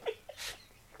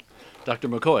 Dr.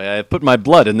 McCoy, I have put my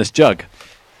blood in this jug.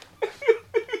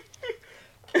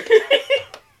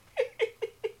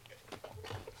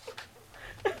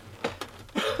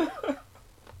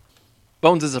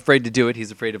 Bones is afraid to do it.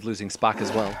 He's afraid of losing Spock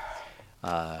as well.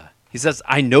 He says,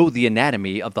 I know the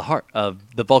anatomy of the heart,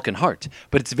 of the Vulcan heart,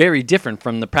 but it's very different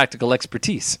from the practical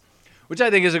expertise, which I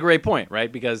think is a great point,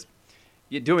 right? Because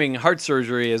doing heart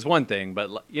surgery is one thing, but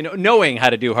knowing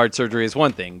how to do heart surgery is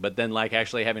one thing, but then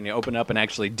actually having to open up and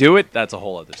actually do it, that's a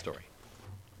whole other story.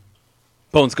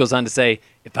 Bones goes on to say,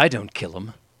 if I don't kill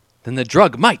him, then the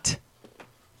drug might.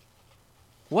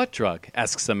 What drug?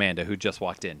 Asks Amanda, who just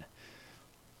walked in.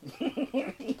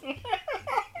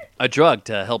 A drug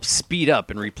to help speed up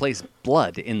and replace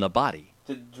blood in the body.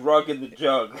 The drug in the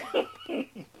jug.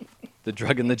 The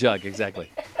drug in the jug,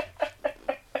 exactly.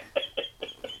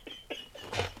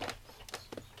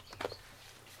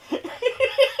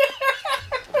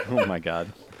 Oh my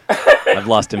God. I've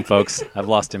lost him, folks. I've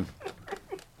lost him.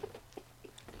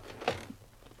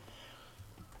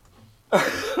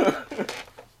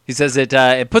 He says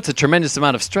it puts a tremendous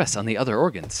amount of stress on the other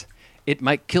organs. It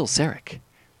might kill Sarek.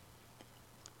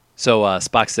 So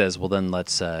Spock says, well, then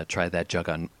let's try that jug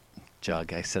on...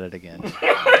 Jug, I said it again.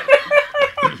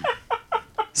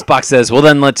 Spock says, well,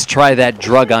 then let's try that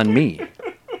drug on me.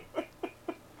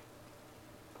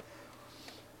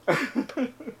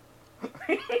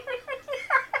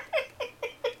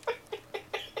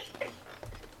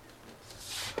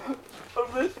 Oh,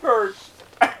 this hurts.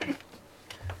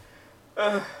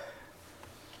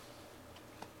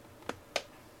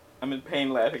 I'm in pain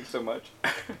laughing so much.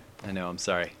 I know, I'm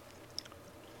sorry.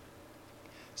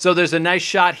 So there's a nice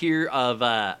shot here of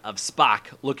Spock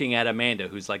looking at Amanda,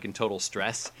 who's in total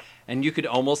stress. And you could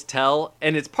almost tell,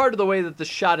 and it's part of the way that the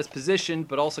shot is positioned,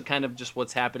 but also kind of just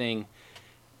what's happening,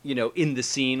 in the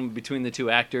scene between the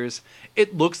two actors.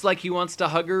 It looks like he wants to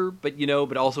hug her,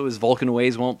 but also his Vulcan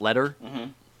ways won't let her. Mm-hmm.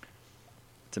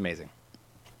 It's amazing.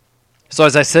 So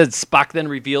as I said, Spock then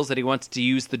reveals that he wants to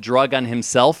use the drug on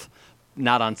himself,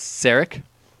 not on Sarek.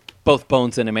 Both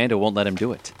Bones and Amanda won't let him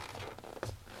do it.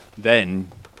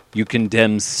 Then you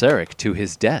condemn Sarek to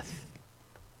his death.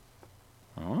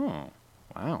 Oh,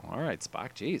 wow. All right,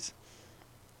 Spock. Jeez.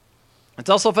 It's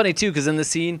also funny, too, because in the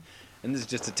scene, and this is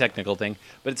just a technical thing,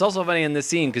 but it's also funny in this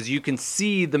scene because you can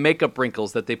see the makeup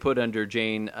wrinkles that they put under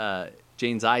Jane's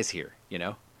eyes here,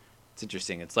 It's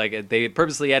interesting. It's like they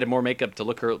purposely added more makeup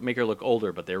to make her look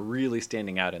older, but they're really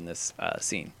standing out in this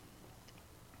scene.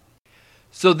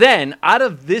 So then, out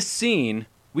of this scene,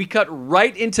 we cut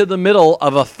right into the middle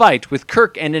of a fight with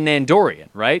Kirk and an Andorian,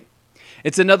 right?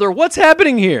 It's another, what's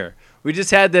happening here? We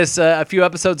just had this a few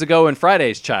episodes ago in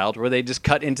Friday's Child, where they just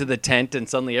cut into the tent and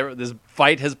suddenly this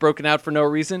fight has broken out for no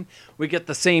reason. We get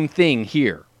the same thing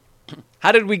here.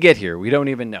 How did we get here? We don't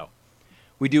even know.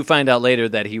 We do find out later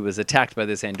that he was attacked by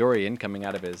this Andorian coming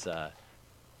out of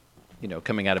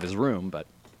his room, but...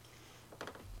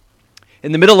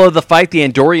 In the middle of the fight, the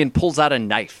Andorian pulls out a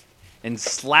knife and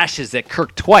slashes at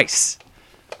Kirk twice.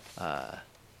 But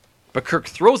Kirk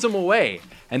throws him away.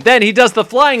 And then he does the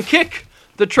flying kick.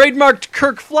 The trademarked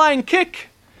Kirk flying kick.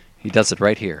 He does it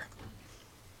right here.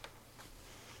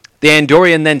 The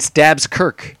Andorian then stabs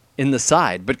Kirk in the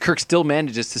side, but Kirk still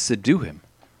manages to subdue him.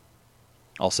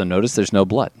 Also notice there's no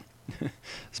blood.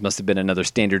 This must have been another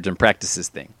standards and practices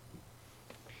thing.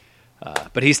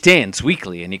 But he stands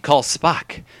weakly, and he calls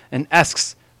Spock and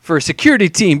asks for a security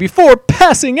team before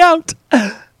passing out.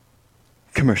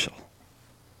 Commercial.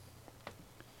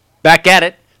 Back at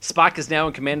it, Spock is now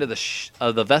in command of the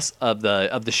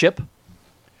ship.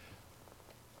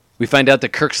 We find out that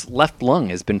Kirk's left lung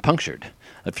has been punctured.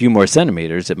 A few more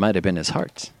centimeters, it might have been his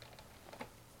heart.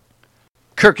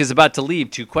 Kirk is about to leave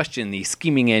to question the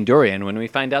scheming Andorian when we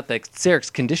find out that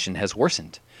Sarek's condition has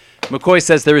worsened. McCoy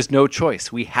says there is no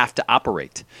choice. We have to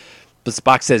operate. But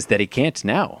Spock says that he can't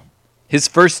now. His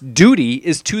first duty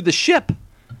is to the ship.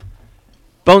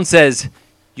 Bones says,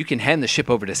 you can hand the ship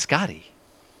over to Scotty.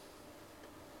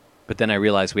 But then I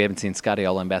realize we haven't seen Scotty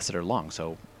all episode long,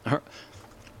 so we're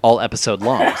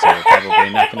probably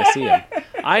not going to see him.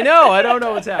 I know, I don't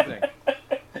know what's happening.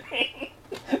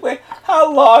 Wait,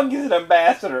 how long is an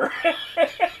ambassador?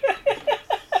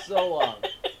 So long.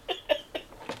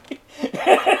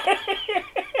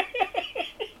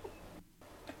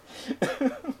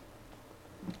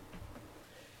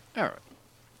 All right.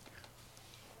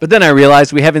 But then I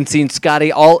realized we haven't seen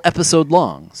Scotty all episode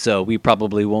long, so we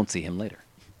probably won't see him later.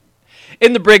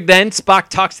 In the brig then, Spock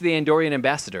talks to the Andorian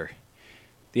ambassador.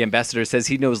 The ambassador says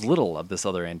he knows little of this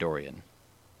other Andorian.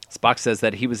 Spock says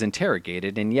that he was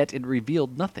interrogated, and yet it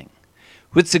revealed nothing,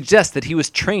 which suggests that he was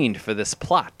trained for this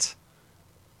plot.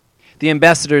 The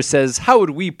ambassador says, how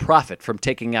would we profit from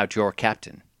taking out your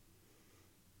captain?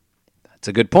 That's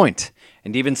a good point,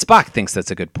 and even Spock thinks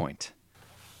that's a good point.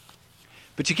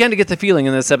 But you kind of get the feeling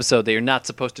in this episode that you're not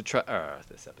supposed to trust...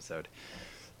 this episode.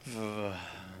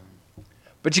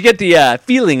 But you get the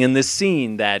feeling in this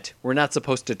scene that we're not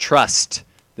supposed to trust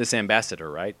this ambassador,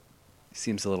 right? He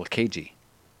seems a little cagey.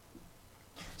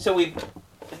 So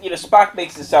Spock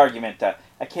makes this argument,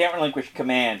 I can't relinquish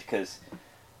command because,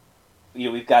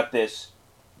 we've got this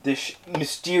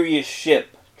mysterious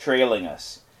ship trailing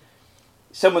us.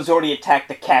 Someone's already attacked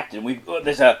the captain.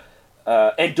 There's a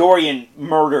Andorian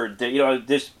murdered.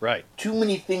 There's right. Too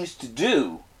many things to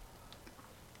do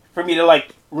for me to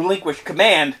relinquish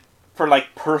command for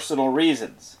personal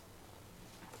reasons.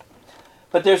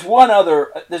 But there's one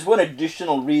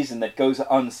additional reason that goes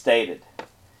unstated,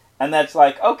 and that's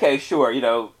okay, sure,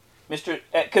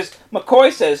 because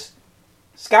McCoy says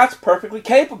Scott's perfectly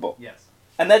capable. Yes,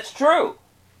 and that's true.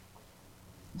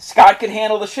 Scott could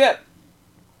handle the ship,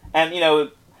 and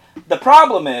the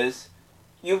problem is.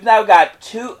 You've now got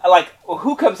two,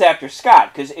 who comes after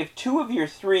Scott? Because if two of your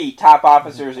three top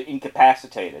officers are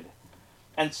incapacitated,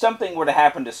 and something were to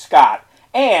happen to Scott,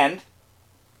 and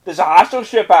there's a hostile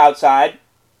ship outside,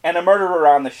 and a murderer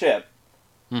on the ship,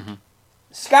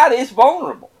 Scott is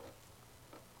vulnerable.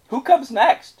 Who comes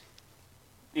next?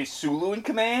 Is Sulu in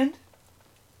command?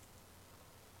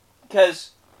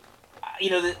 Because...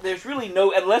 there's really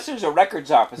no... Unless there's a records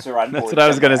officer on board. That's what I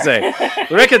was going to say.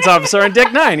 The records officer on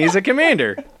Deck 9. He's a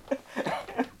commander.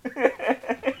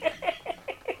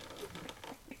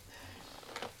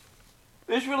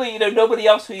 There's really, nobody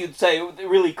else who you'd say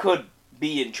really could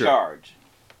be in charge.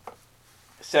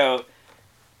 So,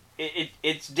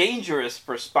 it's dangerous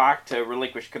for Spock to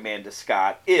relinquish command to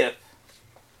Scott if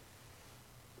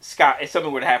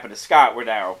something were to happen to Scott, we're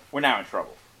now in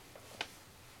trouble.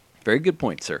 Very good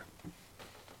point, sir.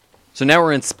 So now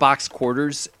we're in Spock's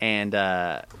quarters, and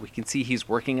we can see he's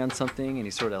working on something, and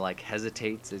he sort of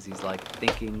hesitates as he's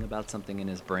thinking about something in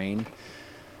his brain,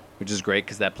 which is great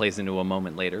because that plays into a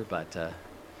moment later. But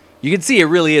you can see it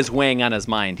really is weighing on his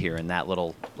mind here in that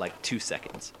little 2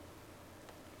 seconds.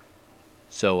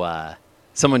 So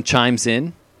someone chimes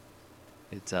in.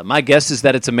 It's my guess is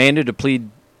that it's Amanda to plead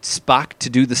Spock to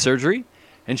do the surgery,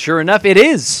 and sure enough, it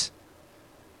is.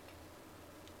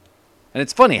 And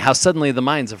it's funny how suddenly the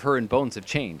minds of her and Bones have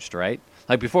changed, right?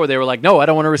 Before they were no, I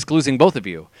don't want to risk losing both of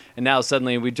you. And now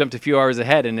suddenly we jumped a few hours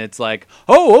ahead and it's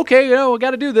oh, okay, we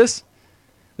got to do this.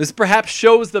 This perhaps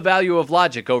shows the value of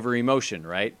logic over emotion,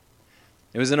 right?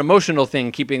 It was an emotional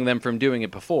thing keeping them from doing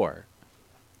it before.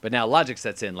 But now logic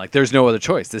sets in, there's no other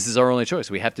choice. This is our only choice.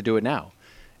 We have to do it now.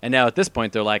 And now at this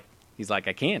point, they're he's I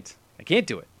can't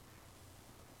do it.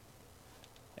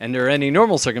 Under any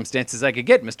normal circumstances, I could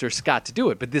get Mr. Scott to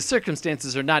do it, but the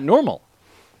circumstances are not normal.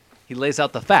 He lays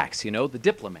out the facts, the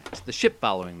diplomat, the ship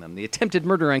following them, the attempted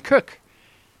murder on Cook.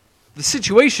 The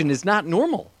situation is not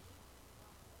normal.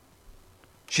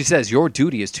 She says, your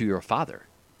duty is to your father.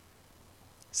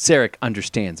 Sarek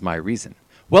understands my reason.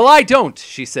 Well, I don't,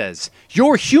 she says.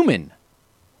 You're human.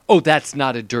 Oh, that's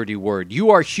not a dirty word. You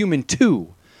are human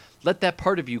too. Let that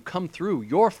part of you come through.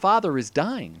 Your father is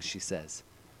dying, she says.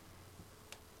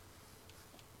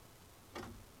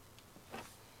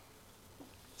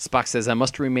 Spock says, I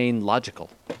must remain logical,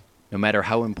 no matter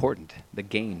how important the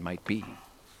gain might be.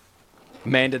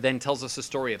 Amanda then tells us a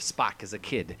story of Spock as a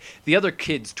kid. The other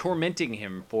kids tormenting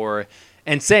him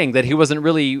and saying that he wasn't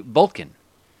really Vulcan.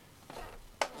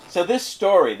 So this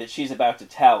story that she's about to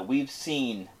tell, we've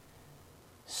seen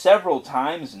several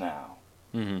times now.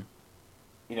 Mm-hmm.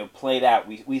 Played out.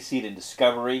 We see it in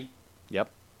Discovery. Yep.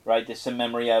 Right? There's some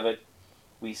memory of it.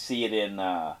 We see it in...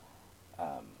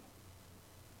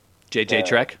 JJ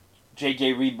Trek?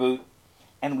 JJ Reboot.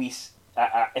 And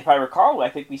if I recall, I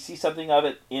think we see something of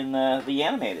it in the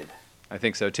animated I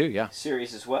think so too, yeah.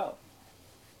 series as well.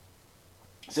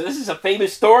 So this is a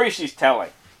famous story she's telling.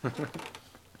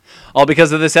 All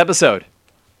because of this episode.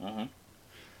 Mm-hmm.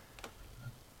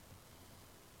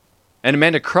 And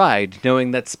Amanda cried,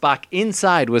 knowing that Spock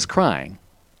inside was crying.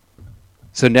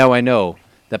 So now I know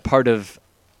that part of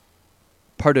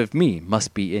me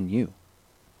must be in you.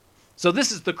 So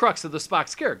this is the crux of the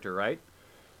Spock's character, right?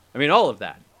 I mean, all of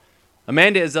that.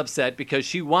 Amanda is upset because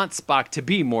she wants Spock to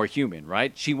be more human,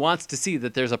 right? She wants to see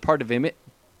that there's a part of him,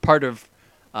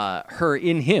 her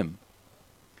in him.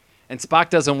 And Spock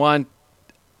doesn't want...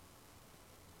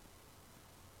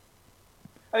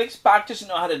 I think Spock doesn't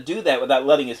know how to do that without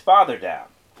letting his father down.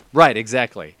 Right,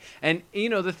 exactly. And,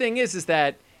 the thing is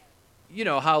that,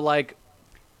 how, like,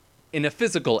 in a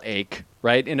physical ache,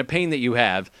 right, in a pain that you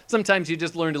have, sometimes you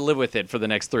just learn to live with it for the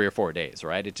next 3 or 4 days,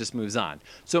 right? It just moves on.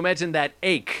 So imagine that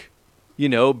ache,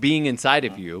 being inside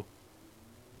of you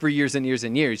for years and years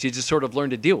and years. You just sort of learn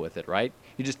to deal with it, right?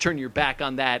 You just turn your back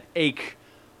on that ache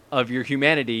of your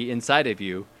humanity inside of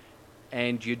you,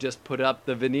 and you just put up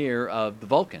the veneer of the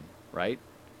Vulcan, right?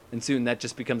 And soon that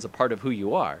just becomes a part of who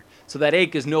you are. So that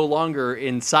ache is no longer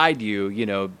inside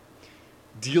you,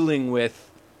 dealing with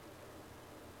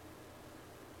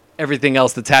everything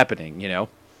else that's happening,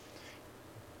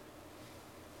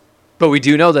 But we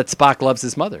do know that Spock loves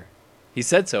his mother. He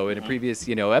said so in a previous,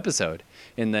 episode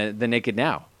in the Naked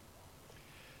Now.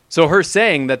 So her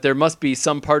saying that there must be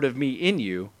some part of me in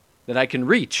you that I can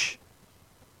reach,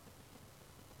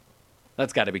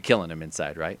 that's got to be killing him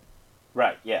inside, right?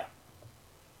 Right, yeah.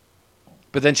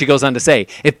 But then she goes on to say,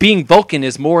 if being Vulcan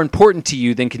is more important to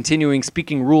you than continuing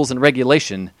speaking rules and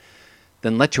regulation,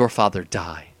 then let your father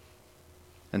die.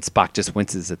 And Spock just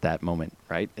winces at that moment,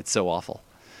 right? It's so awful.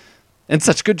 And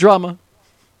such good drama.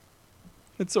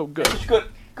 It's so good. It's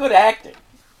good acting.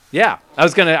 Yeah.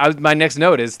 My next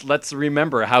note is, let's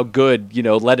remember how good,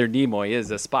 Leonard Nimoy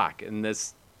is as Spock. And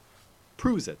this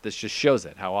proves it. This just shows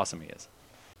it, how awesome he is.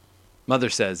 Mother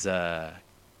says,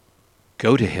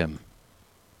 go to him.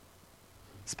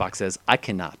 Spock says, I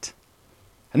cannot.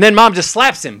 And then Mom just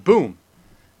slaps him, boom,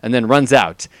 and then runs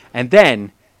out. And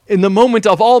then, in the moment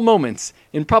of all moments,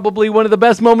 in probably one of the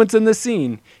best moments in this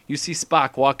scene, you see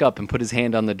Spock walk up and put his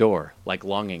hand on the door, like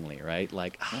longingly, right?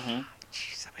 Like,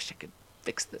 jeez, I wish I could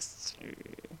fix this.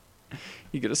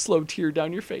 You get a slow tear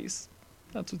down your face.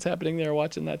 That's what's happening there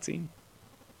watching that scene.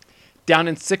 Down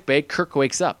in sickbay, Kirk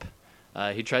wakes up.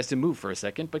 He tries to move for a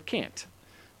second, but can't.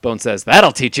 Bones says,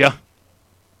 that'll teach you.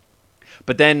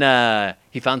 But then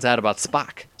he finds out about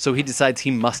Spock, so he decides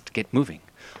he must get moving.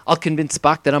 I'll convince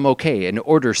Spock that I'm okay and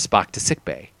order Spock to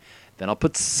sickbay. Then I'll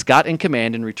put Scott in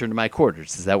command and return to my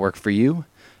quarters. Does that work for you?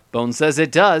 Bones says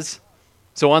it does.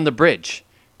 So on the bridge,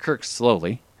 Kirk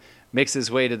slowly makes his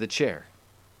way to the chair.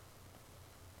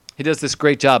 He does this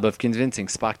great job of convincing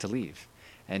Spock to leave.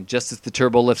 And just as the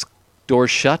turbo lift's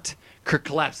doors shut, Kirk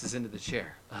collapses into the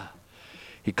chair.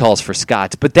 He calls for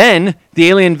Scott, but then the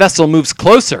alien vessel moves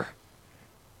closer.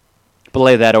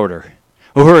 Belay that order.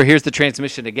 Uhura hears the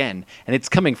transmission again, and it's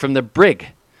coming from the brig,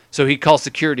 so he calls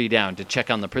security down to check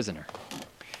on the prisoner.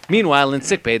 Meanwhile, in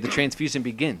sickbay, the transfusion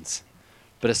begins.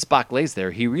 But as Spock lays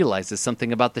there, he realizes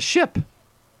something about the ship.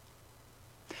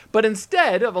 But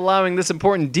instead of allowing this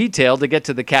important detail to get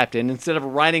to the captain, instead of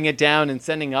writing it down and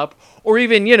sending up, or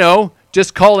even,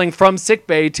 just calling from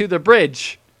sickbay to the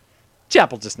bridge,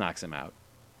 Chapel just knocks him out.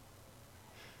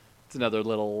 It's another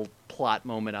little plot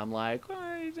moment. I'm like,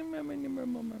 I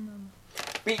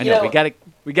know,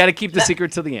 we gotta keep the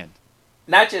secret till the end.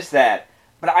 Not just that,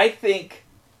 but I think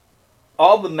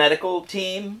all the medical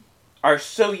team are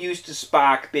so used to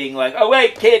Spock being like, oh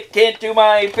wait, can't do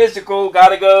my physical,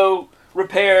 gotta go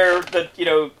repair the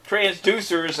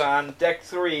transducers on deck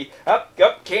 3. Up,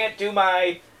 can't do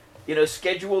my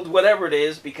scheduled whatever it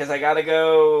is because I gotta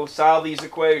go solve these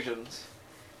equations.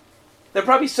 They're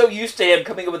probably so used to him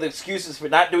coming up with excuses for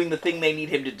not doing the thing they need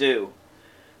him to do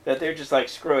that they're just like,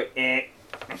 screw it.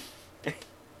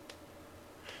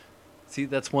 See,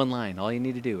 that's one line. All you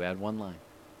need to do, add one line.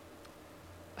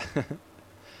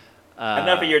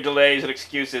 Enough of your delays and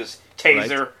excuses,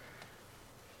 taser. Right.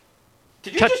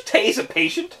 Did you just tase a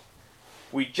patient?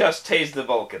 We just tased the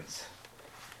Vulcans.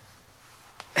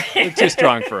 They're too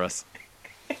strong for us.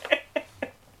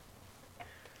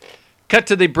 Cut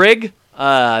to the brig.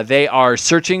 They are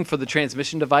searching for the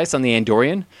transmission device on the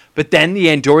Andorian, but then the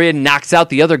Andorian knocks out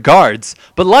the other guards.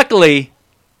 But luckily,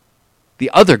 the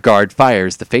other guard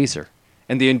fires the phaser,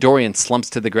 and the Andorian slumps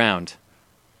to the ground.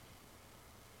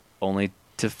 Only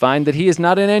to find that he is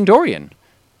not an Andorian.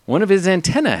 One of his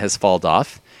antennae has fallen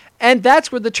off, and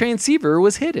that's where the transceiver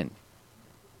was hidden.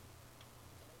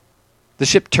 The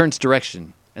ship turns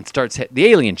direction and starts... The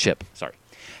alien ship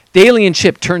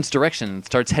turns direction and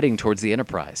starts heading towards the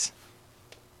Enterprise.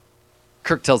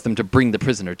 Kirk tells them to bring the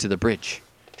prisoner to the bridge.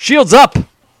 Shields up!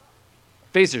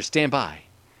 Phasers stand by.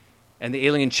 And the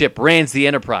alien ship rams the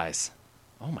Enterprise.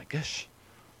 Oh my gosh.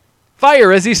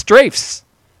 Fire as he strafes.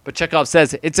 But Chekhov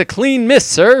says, it's a clean miss,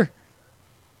 sir.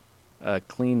 A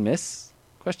clean miss?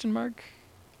 Question mark?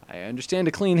 I understand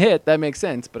a clean hit. That makes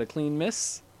sense. But a clean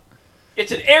miss?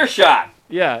 It's an air shot.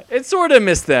 Yeah, it sort of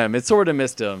missed them. It sort of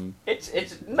missed them. It's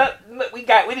not. We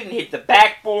didn't hit the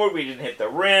backboard. We didn't hit the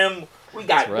rim. We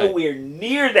got nowhere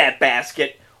near that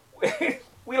basket.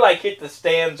 We hit the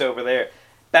stands over there.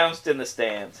 Bounced in the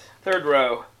stands. Third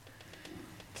row.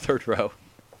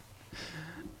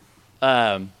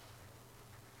 The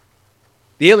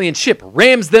alien ship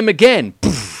rams them again.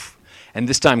 Poof, and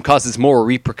this time causes more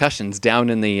repercussions down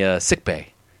in the sickbay.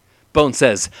 Bones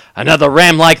says, another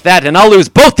ram like that and I'll lose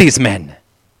both these men.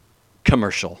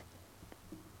 Commercial.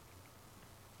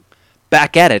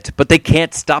 Back at it, but they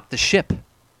can't stop the ship.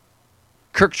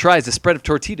 Kirk tries a spread of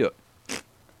torpedo.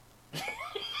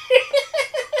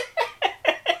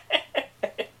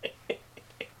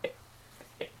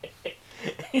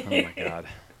 Oh my God.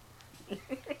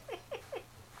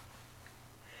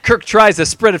 Kirk tries a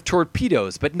spread of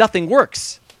torpedoes, but nothing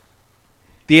works.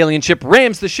 The alien ship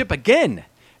rams the ship again,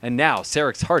 and now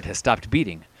Sarek's heart has stopped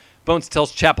beating. Bones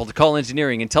tells Chapel to call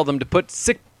engineering and tell them to put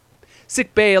sick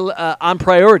bay on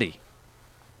priority.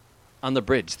 On the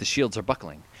bridge, the shields are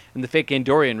buckling, and the fake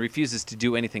Andorian refuses to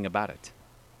do anything about it.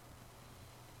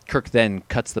 Kirk then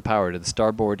cuts the power to the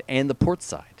starboard and the port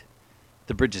side.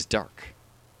 The bridge is dark.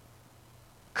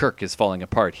 Kirk is falling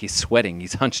apart. He's sweating.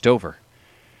 He's hunched over.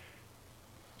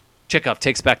 Chekhov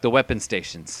takes back the weapon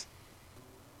stations.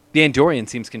 The Andorian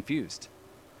seems confused.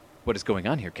 What is going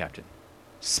on here, Captain?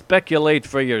 Speculate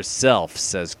for yourself,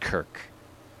 says Kirk.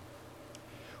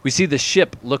 We see the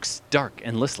ship looks dark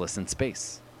and listless in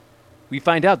space. We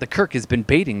find out that Kirk has been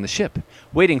baiting the ship,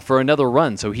 waiting for another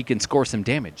run so he can score some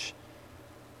damage.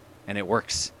 And it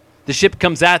works. The ship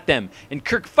comes at them, and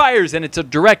Kirk fires, and it's a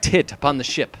direct hit upon the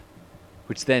ship,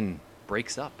 which then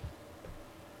breaks up.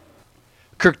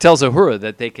 Kirk tells Uhura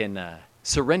that they can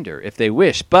surrender if they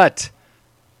wish, but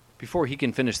before he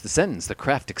can finish the sentence, the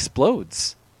craft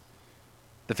explodes.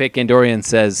 The fake Andorian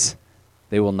says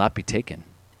they will not be taken.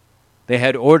 They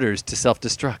had orders to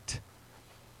self-destruct.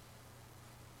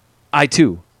 I,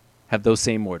 too, have those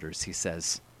same orders, he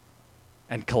says,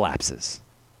 and collapses.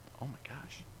 Oh, my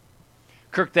gosh.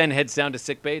 Kirk then heads down to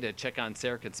sickbay to check on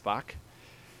Sarek and Spock.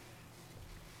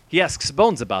 He asks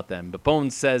Bones about them, but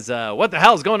Bones says, what the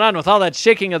hell's going on with all that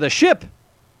shaking of the ship?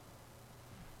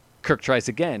 Kirk tries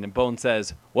again, and Bones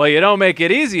says, well, you don't make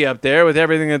it easy up there with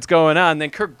everything that's going on. Then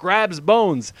Kirk grabs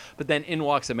Bones, but then in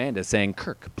walks Amanda saying,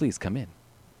 Kirk, please come in.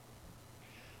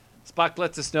 Spock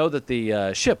lets us know that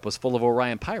the ship was full of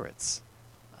Orion pirates.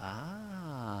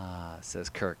 Ah, says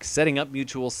Kirk, setting up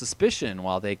mutual suspicion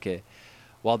while they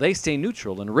stay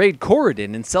neutral and raid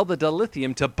Corridon and sell the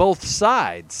dilithium to both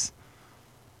sides.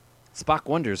 Spock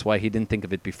wonders why he didn't think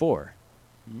of it before.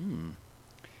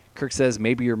 Kirk says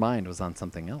maybe your mind was on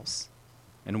something else.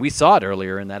 And we saw it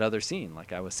earlier in that other scene,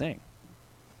 like I was saying.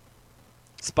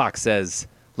 Spock says,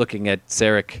 looking at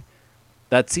Sarek,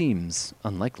 that seems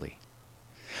unlikely.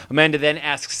 Amanda then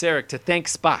asks Sarek to thank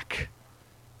Spock.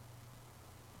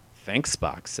 Thanks,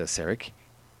 Spock, says Sarek.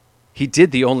 He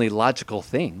did the only logical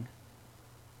thing.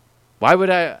 Why would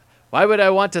I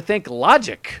want to thank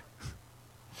logic?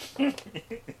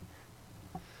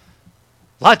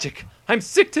 Logic! I'm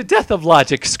sick to death of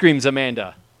logic, screams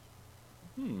Amanda.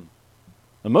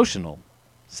 Emotional,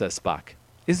 says Spock.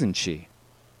 Isn't she?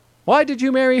 Why did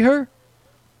you marry her?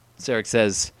 Sarek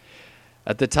says,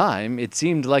 at the time, it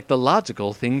seemed like the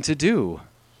logical thing to do.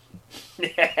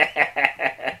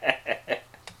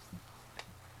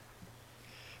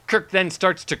 Kirk then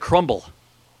starts to crumble,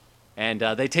 and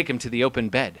they take him to the open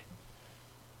bed.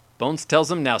 Bones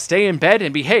tells him, now stay in bed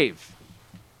and behave.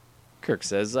 Kirk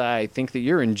says, I think that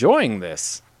you're enjoying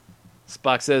this.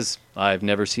 Spock says, I've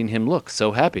never seen him look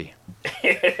so happy.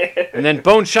 And then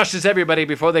Bones shushes everybody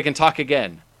before they can talk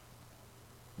again.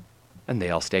 And they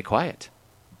all stay quiet.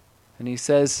 And he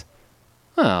says,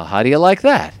 oh, how do you like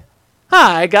that?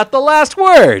 I got the last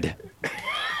word.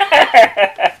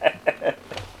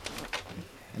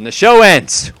 And the show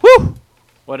ends. Whew!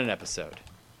 What an episode.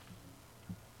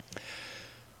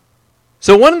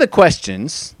 So one of the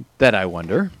questions that I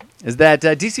wonder is that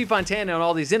DC Fontana in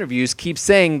all these interviews keeps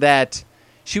saying that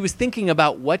she was thinking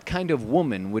about what kind of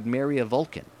woman would marry a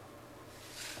Vulcan.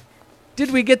 Did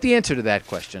we get the answer to that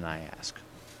question, I ask?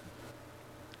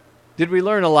 Did we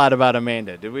learn a lot about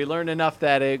Amanda? Did we learn enough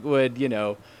that it would,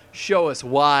 show us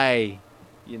why,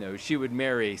 she would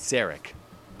marry Sarek?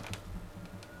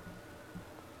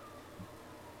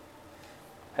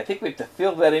 I think we have to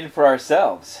fill that in for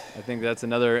ourselves. I think that's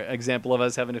another example of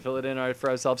us having to fill it in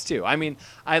for ourselves, too. I mean,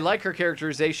 I like her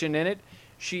characterization in it.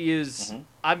 She is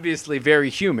obviously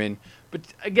very human, but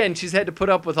again, she's had to put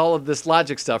up with all of this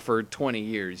logic stuff for 20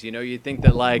 years. You'd think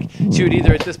that, like, she would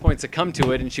either at this point succumb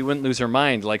to it and she wouldn't lose her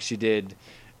mind like she did,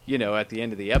 at the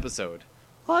end of the episode.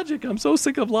 Logic, I'm so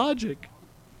sick of logic.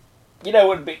 It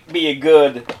would be a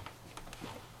good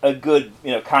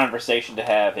conversation to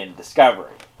have in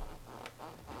Discovery.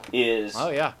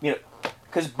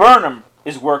 Because Burnham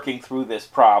is working through this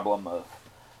problem of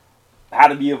how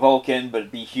to be a Vulcan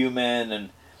but be human,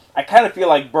 and I kind of feel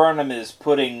like Burnham is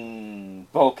putting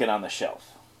Vulcan on the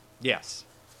shelf. Yes,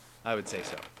 I would say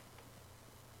so.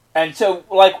 And so,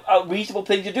 like, a reasonable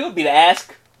thing to do would be to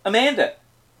ask Amanda,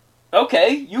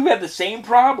 okay, you have the same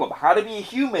problem, how to be a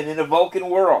human in a Vulcan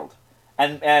world,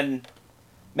 and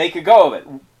make a go of it.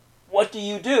 What do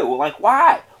you do? Like,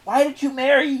 why? Why did you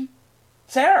marry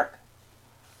Sarek?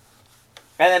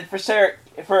 And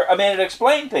then for Amanda to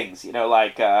explain things,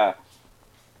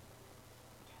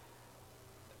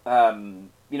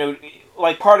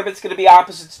 like part of it's going to be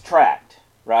opposites attract,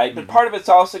 right? But part of it's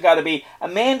also got to be,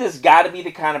 Amanda's got to be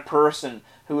the kind of person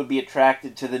who would be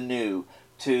attracted to the new,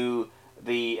 to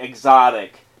the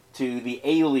exotic, to the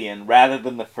alien, rather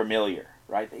than the familiar,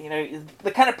 right?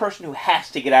 The kind of person who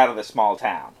has to get out of the small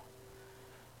town,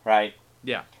 right?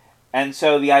 Yeah. And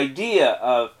so the idea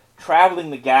of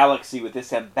traveling the galaxy with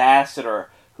this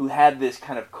ambassador who had this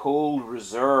kind of cold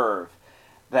reserve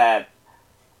that,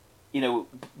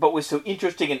 but was so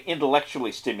interesting and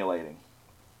intellectually stimulating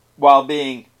while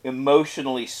being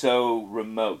emotionally so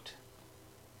remote.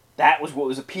 That was what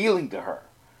was appealing to her,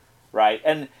 right?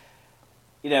 And,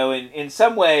 in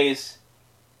some ways,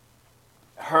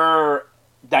 her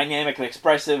dynamic and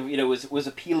expressive, was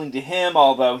appealing to him,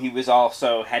 although he was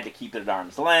also had to keep it at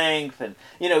arm's length, and,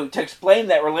 to explain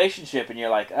that relationship, and you're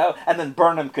like, oh, and then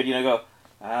Burnham could, go,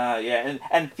 yeah,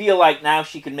 and feel like now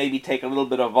she can maybe take a little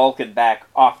bit of Vulcan back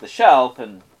off the shelf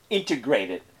and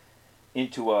integrate it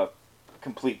into a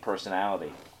complete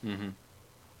personality. Mm-hmm.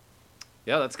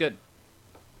 Yeah, that's good.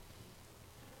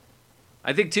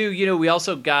 I think, too, we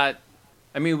also got,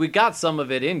 we got some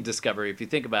of it in Discovery. If you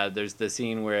think about it, there's the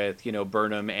scene with,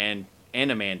 Burnham and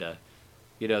Amanda.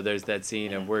 There's that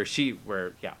scene of where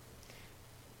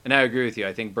and I agree with you.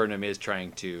 I think Burnham is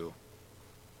trying to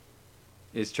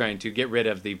get rid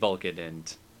of the Vulcan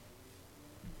and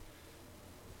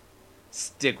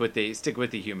stick with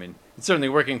the human. It's certainly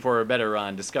working for her better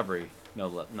on Discovery,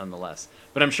 nonetheless.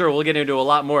 But I'm sure we'll get into a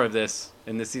lot more of this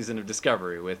in this season of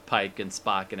Discovery with Pike and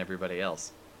Spock and everybody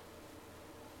else.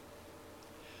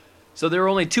 So there were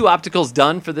only 2 opticals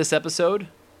done for this episode.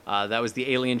 That was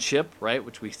the alien ship, right,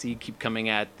 which we see keep coming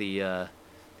at the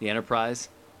Enterprise.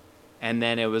 And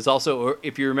then it was also,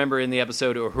 if you remember in the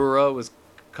episode, Uhura was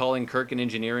calling Kirk in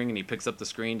engineering, and he picks up the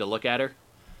screen to look at her.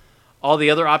 All the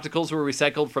other opticals were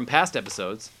recycled from past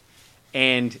episodes.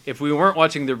 And if we weren't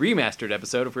watching the remastered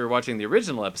episode, if we were watching the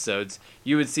original episodes,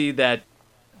 you would see that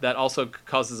also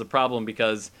causes a problem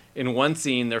because in one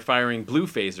scene they're firing blue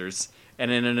phasers, and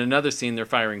then in another scene, they're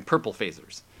firing purple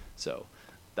phasers. So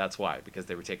that's why, because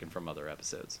they were taken from other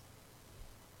episodes.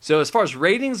 So as far as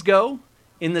ratings go,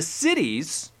 in the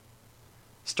cities,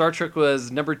 Star Trek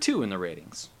was number 2 in the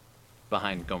ratings,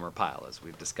 behind Gomer Pyle, as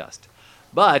we've discussed.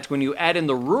 But when you add in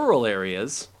the rural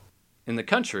areas in the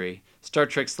country, Star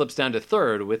Trek slips down to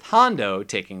 3rd, with Hondo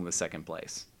taking the 2nd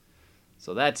place.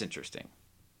 So that's interesting.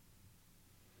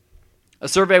 A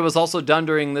survey was also done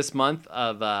during this month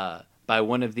by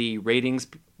one of the ratings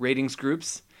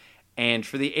groups, and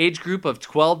for the age group of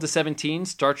 12 to 17,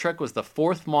 Star Trek was the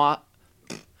fourth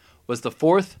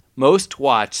most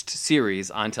watched series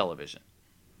on television.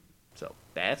 So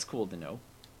that's cool to know.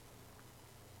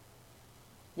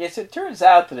 Yes, it turns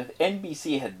out that if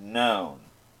NBC had known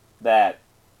that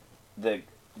the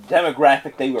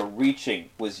demographic they were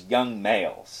reaching was young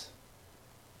males,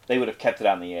 they would have kept it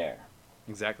on the air.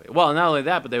 Exactly. Well, not only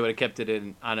that, but they would have kept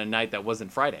it on a night that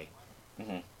wasn't Friday.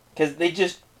 Because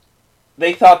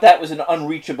they thought that was an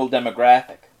unreachable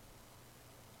demographic.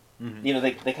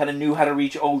 Mm-hmm. They kind of knew how to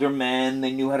reach older men.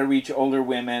 They knew how to reach older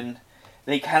women.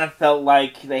 They kind of felt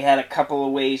like they had a couple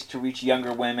of ways to reach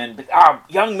younger women. But,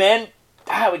 young men,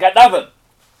 we got nothing.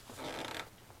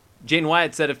 Jane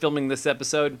Wyatt said of filming this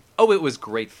episode, "Oh, it was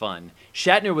great fun.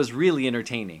 Shatner was really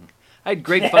entertaining. I had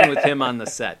great fun with him on the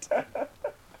set.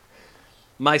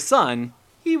 My son,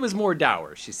 he was more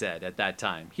dour," she said at that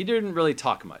time. "He didn't really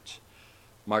talk much.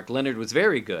 Mark Leonard was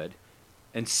very good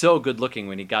and so good looking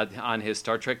when he got on his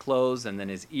Star Trek clothes, and then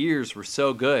his ears were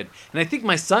so good. And I think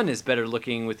my son is better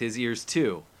looking with his ears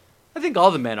too. I think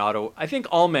all men ought to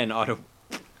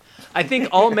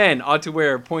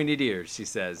wear pointed ears, she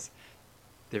says.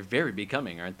 They're very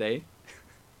becoming, aren't they?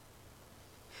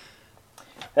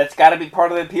 That's got to be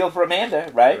part of the appeal for Amanda,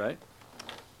 right? Right.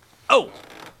 Oh,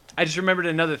 I just remembered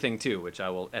another thing, too, which I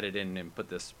will edit in and put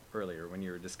this earlier when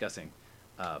you were discussing.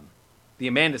 The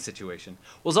Amanda situation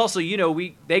was also,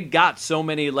 they got so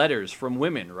many letters from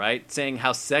women, right, saying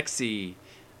how sexy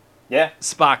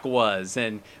Spock was,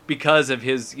 and because of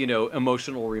his,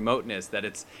 emotional remoteness, that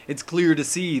it's clear to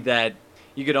see that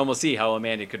you could almost see how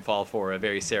Amanda could fall for a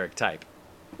very Sarek type.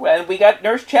 Well, we got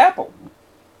Nurse Chapel.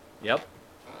 Yep.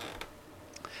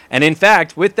 And in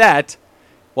fact, with that,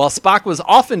 while Spock was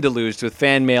often deluged with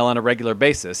fan mail on a regular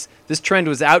basis, this trend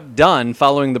was outdone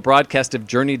following the broadcast of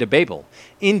Journey to Babel.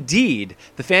 Indeed,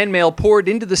 the fan mail poured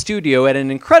into the studio at an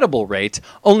incredible rate,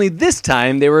 only this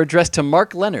time they were addressed to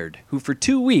Mark Leonard, who for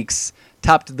 2 weeks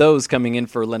topped those coming in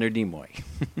for Leonard Nimoy.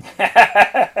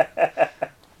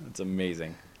 That's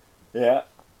amazing. Yeah.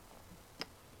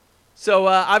 So,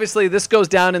 obviously, this goes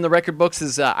down in the record books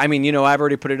as, I've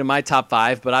already put it in my top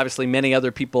 5, but obviously many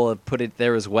other people have put it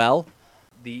there as well.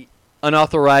 The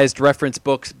unauthorized reference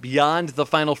books Beyond the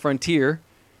Final Frontier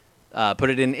put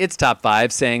it in its top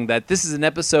 5, saying that this is an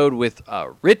episode with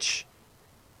rich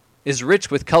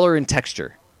with color and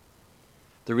texture.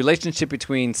 The relationship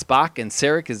between Spock and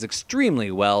Sarek is extremely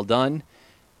well done,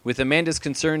 with Amanda's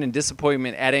concern and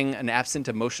disappointment adding an absent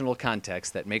emotional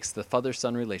context that makes the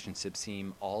father-son relationship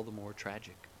seem all the more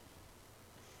tragic.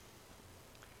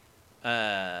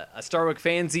 A Star Trek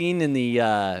fanzine in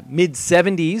the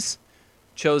mid-'70s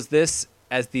chose this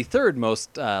as the third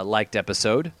most liked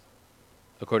episode,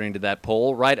 according to that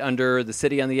poll, right under The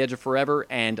City on the Edge of Forever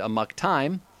and Amok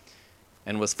Time,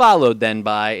 and was followed then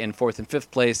by, in fourth and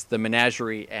fifth place, The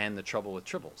Menagerie and The Trouble with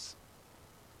Tribbles.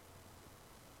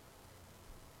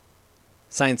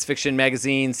 Science fiction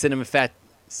magazine Cinema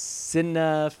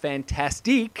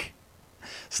Fantastique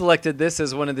selected this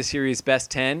as one of the series' best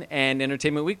 10, and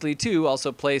Entertainment Weekly, too,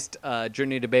 also placed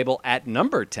Journey to Babel at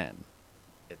number 10,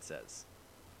 it says,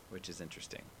 which is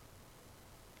interesting.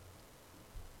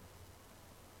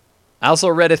 I also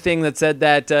read a thing that said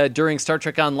that during Star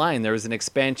Trek Online, there was an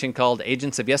expansion called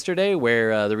Agents of Yesterday,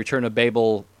 where the Return of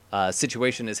Babel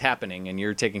situation is happening, and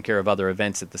you're taking care of other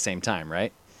events at the same time,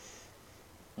 right?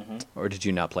 Mm-hmm. Or did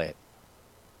you not play it?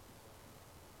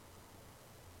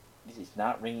 This is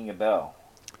not ringing a bell.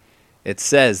 It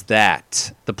says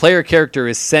that the player character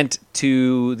is sent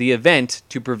to the event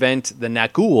to prevent the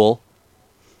Nagul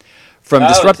from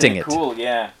disrupting it. Cool,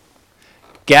 yeah.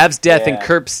 Gav's death and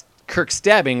Kirk's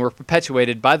stabbing were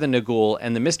perpetuated by the Nagul,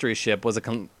 and the mystery ship was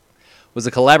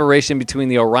a collaboration between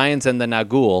the Orions and the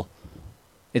Nagul.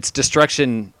 Its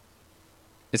destruction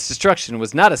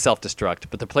was not a self-destruct,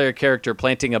 but the player character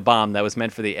planting a bomb that was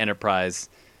meant for the Enterprise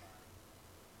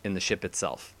in the ship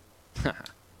itself.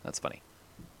 That's funny.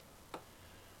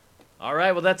 All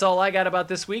right, well, that's all I got about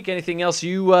this week. Anything else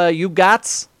you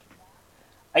got?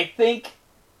 I think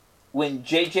when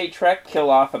J.J. Trek killed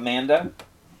off Amanda,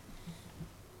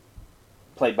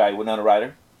 played by Winona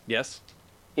Ryder, yes,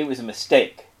 it was a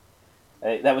mistake.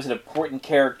 That was an important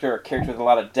character, a character with a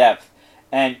lot of depth.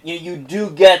 And you do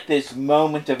get this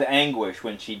moment of anguish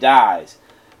when she dies,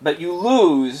 but you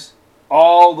lose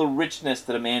all the richness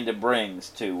that Amanda brings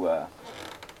to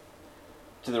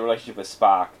the relationship with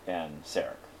Spock and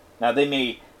Sarek. Now, they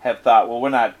may have thought, well, we're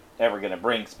not ever going to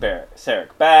bring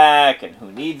Sarek back, and who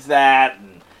needs that?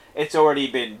 And it's already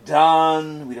been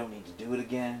done. We don't need to do it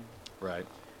again. Right.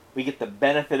 We get the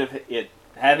benefit of it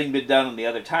having been done on the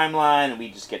other timeline, and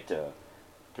we just get to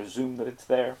presume that it's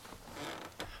there.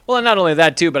 Well, and not only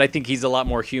that, too, but I think he's a lot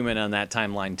more human on that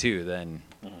timeline, too, than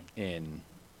in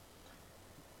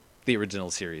the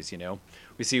original series,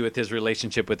 We see with his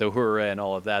relationship with Uhura and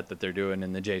all of that they're doing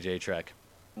in the JJ Trek.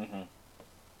 Mm-hmm.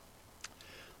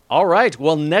 All right,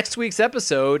 well, next week's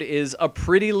episode is A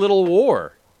Pretty Little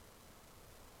War.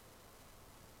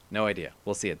 No idea.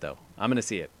 We'll see it, though. I'm going to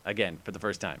see it, again, for the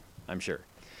first time, I'm sure.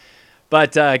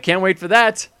 But can't wait for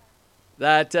that.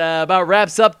 That about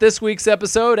wraps up this week's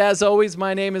episode. As always,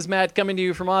 my name is Matt, coming to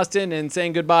you from Austin, and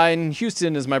saying goodbye in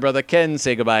Houston is my brother Ken.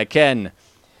 Say goodbye, Ken.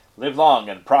 Live long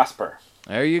and prosper.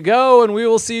 There you go, and we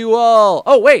will see you all.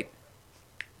 Oh, wait.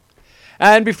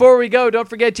 And before we go, don't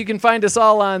forget you can find us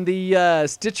all on the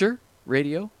Stitcher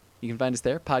Radio. You can find us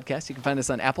there, podcast. You can find us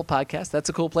on Apple Podcasts. That's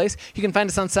a cool place. You can find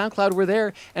us on SoundCloud. We're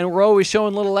there, and we're always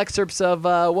showing little excerpts of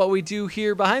what we do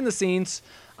here behind the scenes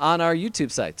on our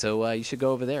YouTube site. So you should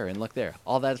go over there and look there.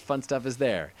 All that fun stuff is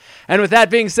there. And with that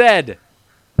being said,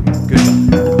 goodbye.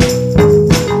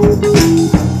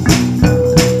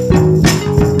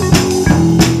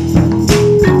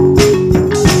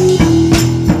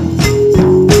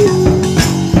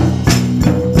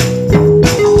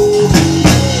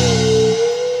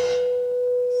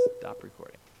 Stop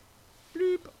recording.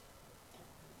 Bloop.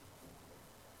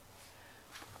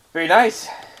 Very nice.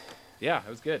 Yeah, it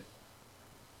was good.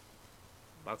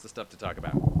 Lots of stuff to talk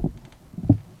about.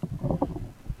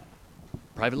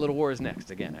 Private Little War is next.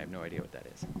 Again, I have no idea what that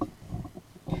is.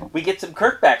 We get some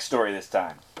Kirk backstory this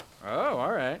time. Oh,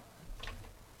 all right.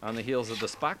 On the heels of the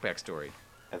Spock backstory.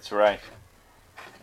 That's right.